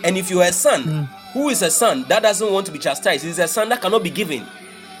 And if you are a son, who is a son that doesn't want to be chastised? He's a son that cannot be given,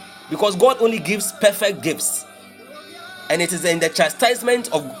 because God only gives perfect gifts. And it is in the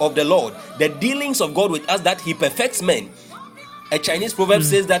chastisement of the Lord, the dealings of God with us, that he perfects men. A Chinese proverb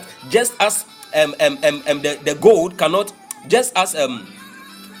says that just as the gold cannot, just as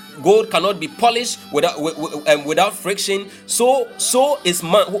gold cannot be polished without friction, so is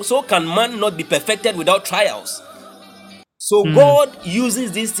man. So can man not be perfected without trials. So God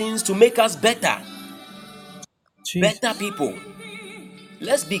uses these things to make us better, Jesus. better people.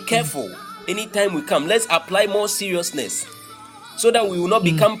 Let's be careful. Anytime we come, let's apply more seriousness, so that we will not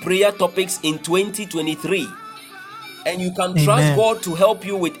become prayer topics in 2023. And you can trust God to help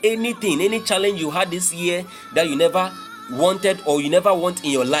you with anything, any challenge you had this year that you never wanted or you never want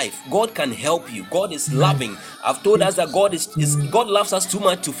in your life. God can help you. God is loving. I've told us that God loves us too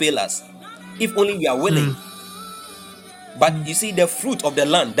much to fail us, if only we are willing. But you see, the fruit of the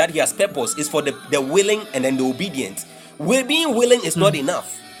land that he has purpose is for the willing and then the obedient. Being willing is not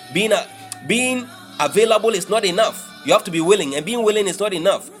enough. Being available is not enough. You have to be willing, and being willing is not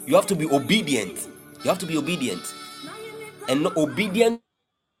enough. You have to be obedient. You have to be obedient, and not obedient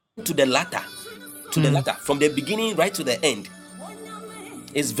to the latter. To the latter, from the beginning right to the end,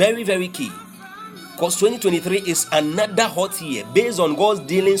 is very, very key. Because 2023 is another hot year based on God's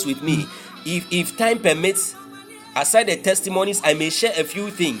dealings with me. If time permits, aside the testimonies, I may share a few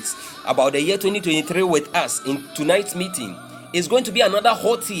things about the year 2023 with us in tonight's meeting. It's going to be another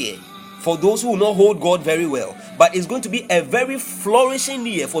hot year for those who will not hold God very well, but it's going to be a very flourishing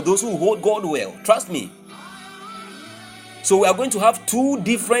year for those who hold God well. Trust me. So we are going to have two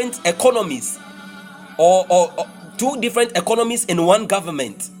different economies, or two different economies in one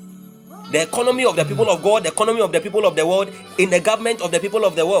government. The economy of the people of God, the economy of the people of the world, in the government of the people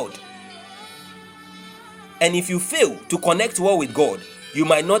of the world. And if you fail to connect well with God, you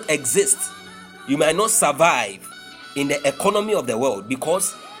might not exist. You might not survive in the economy of the world,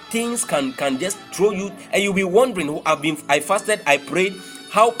 because things can just throw you, and you'll be wondering, I fasted, I prayed,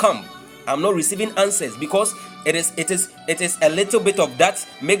 how come I'm not receiving answers? Because it is a little bit of that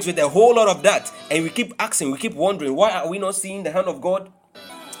mixed with a whole lot of that, and we keep asking, we keep wondering, why are we not seeing the hand of God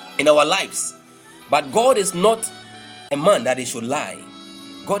in our lives? But God is not a man that he should lie.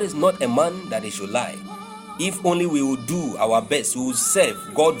 God is not a man that he should lie. If only we will do our best, we will serve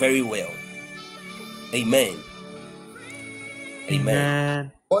God very well. Amen.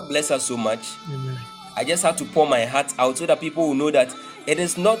 Amen. God bless us so much. Amen. I just had to pour my heart out so that people will know that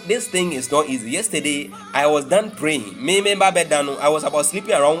this thing is not easy. Yesterday, I was done praying. I was about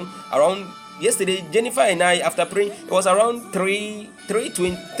sleeping around yesterday. Jennifer and I, after praying, it was around 3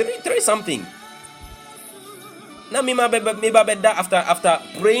 something. Now, after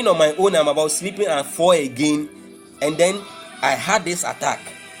praying on my own, I'm about sleeping at 4 again. And then I had this attack.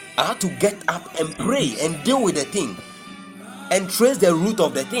 I had to get up and pray and deal with the thing and trace the root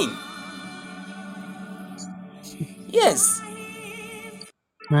of the thing. Yes.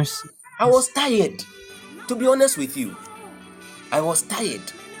 Mercy. I was tired. To be honest with you, I was tired.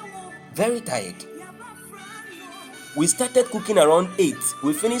 Very tired. We started cooking around 8.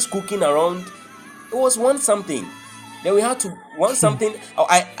 We finished cooking around, it was 1 something. Then we had to 1 something.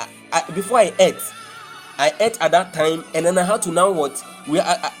 Before I ate at that time, and then I had to now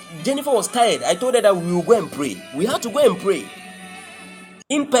Jennifer was tired. I told her that we will go and pray. We had to go and pray.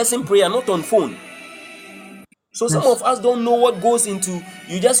 In-person prayer, not on phone. So some of Mercy. us don't know what goes into.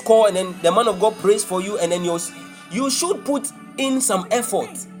 You just call and then the man of God prays for you, and then you should put in some effort.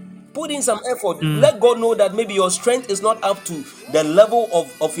 Put in some effort. Mm. Let God know that maybe your strength is not up to the level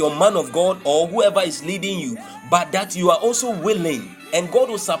of your man of God or whoever is leading you, but that you are also willing, and God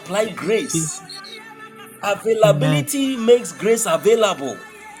will supply grace. Jesus. Amen. Availability makes grace available,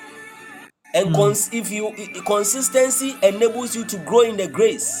 and Mm. consistency enables you to grow in the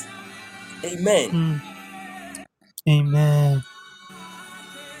grace. Amen. Mm. Amen.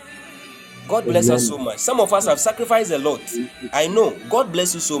 God bless us Amen. so much. Some of us have sacrificed a lot. I know. God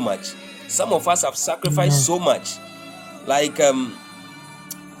bless you so much. Some of us have sacrificed Amen. so much. Like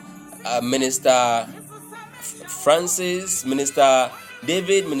Minister Francis, Minister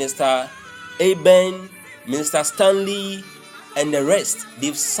David, Minister Aben, Minister Stanley, and the rest.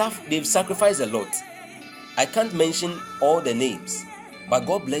 They've sacrificed a lot. I can't mention all the names, but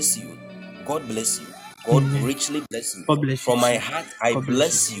God bless you. God bless you. God Amen. richly bless you. God bless you From my too. heart, I God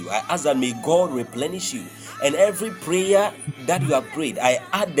bless you bless too. you. I ask that may God replenish you. And every prayer that you have prayed, I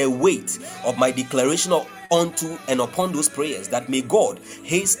add the weight of my declaration onto and upon those prayers, that may God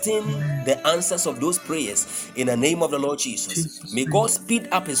hasten Amen. the answers of those prayers in the name of the Lord Jesus. Jesus' May name. God speed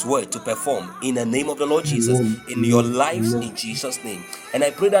up His word to perform in the name of the Lord Mm. Jesus Amen. in your Amen. lives Amen. in Jesus' name. And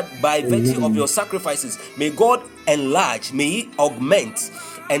I pray that by virtue of Amen. your sacrifices, may God enlarge, may He augment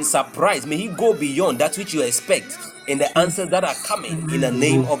and surprise, may He go beyond that which you expect in the answers that are Jesus. coming in the Amen.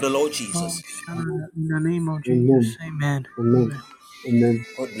 name Amen. of the Lord Oh, Jesus. in the name of Jesus. Amen. Amen. Amen. Amen. Amen.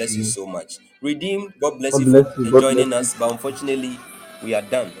 God bless you Amen. so much. Redeem, God bless God you for bless you. God bless joining you. us, but unfortunately, we are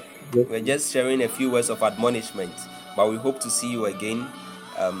done. Bless We're you. just sharing a few words of admonishment, but we hope to see you again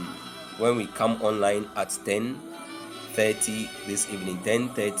um, when we come online at 10:30 this evening,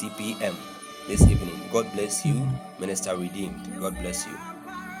 10:30 p.m. this evening. God bless you, Mm. Minister Redeemed. God bless you.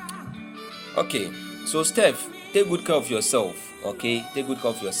 Okay, so Steph, take good care of yourself. Okay, take good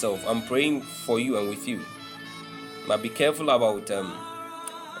care of yourself. I'm praying for you and with you. But be careful about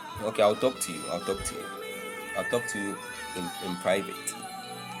okay, I'll talk to you. I'll talk to you. I'll talk to you in private.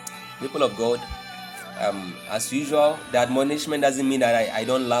 People of God, as usual, the admonishment doesn't mean that I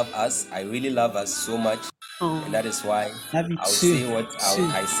don't love us. I really love us so much, and Oh, that is why love you I'll too. say what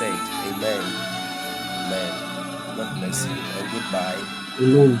Too. I said. Amen. Amen. God bless you Amen. and goodbye.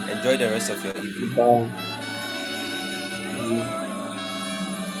 Amen. Enjoy the rest of your evening. Goodbye. Amen.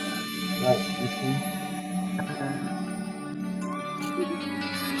 Bye. Okay.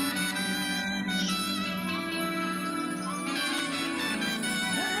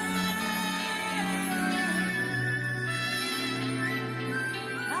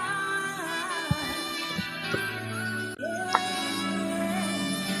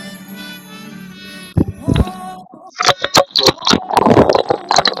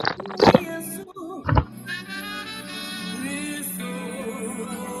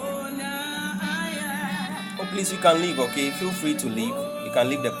 Oh, please, you can leave, okay? Feel free to leave. You can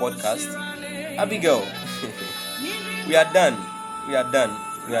leave the podcast. Abigail, we are done. We are done.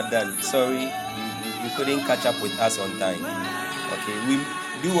 We are done. Sorry, you couldn't catch up with us on time. Okay, we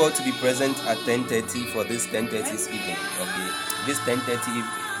do well to be present at 10:30 for this 10:30 evening. Okay, this 10:30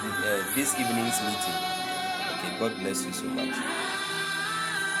 this evening's meeting. Okay, God bless you so much.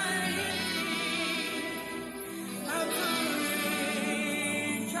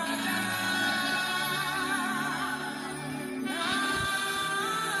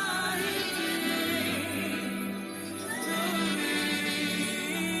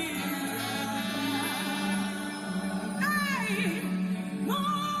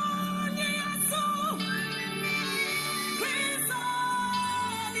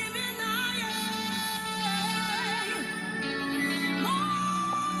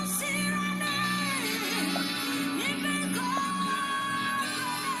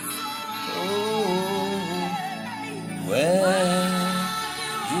 Oh, where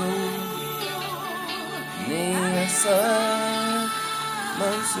you near sun,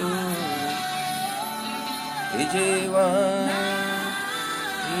 Mansoor, Ejewa,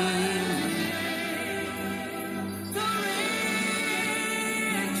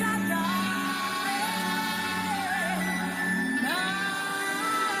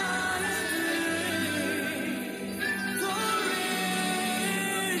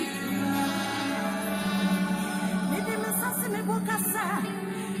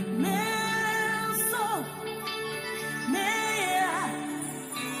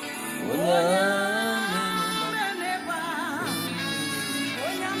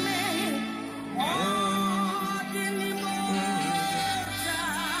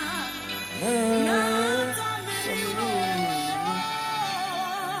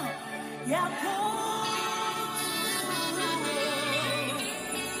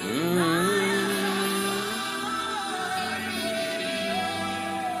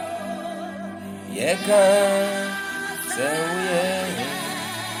 Yeka, say we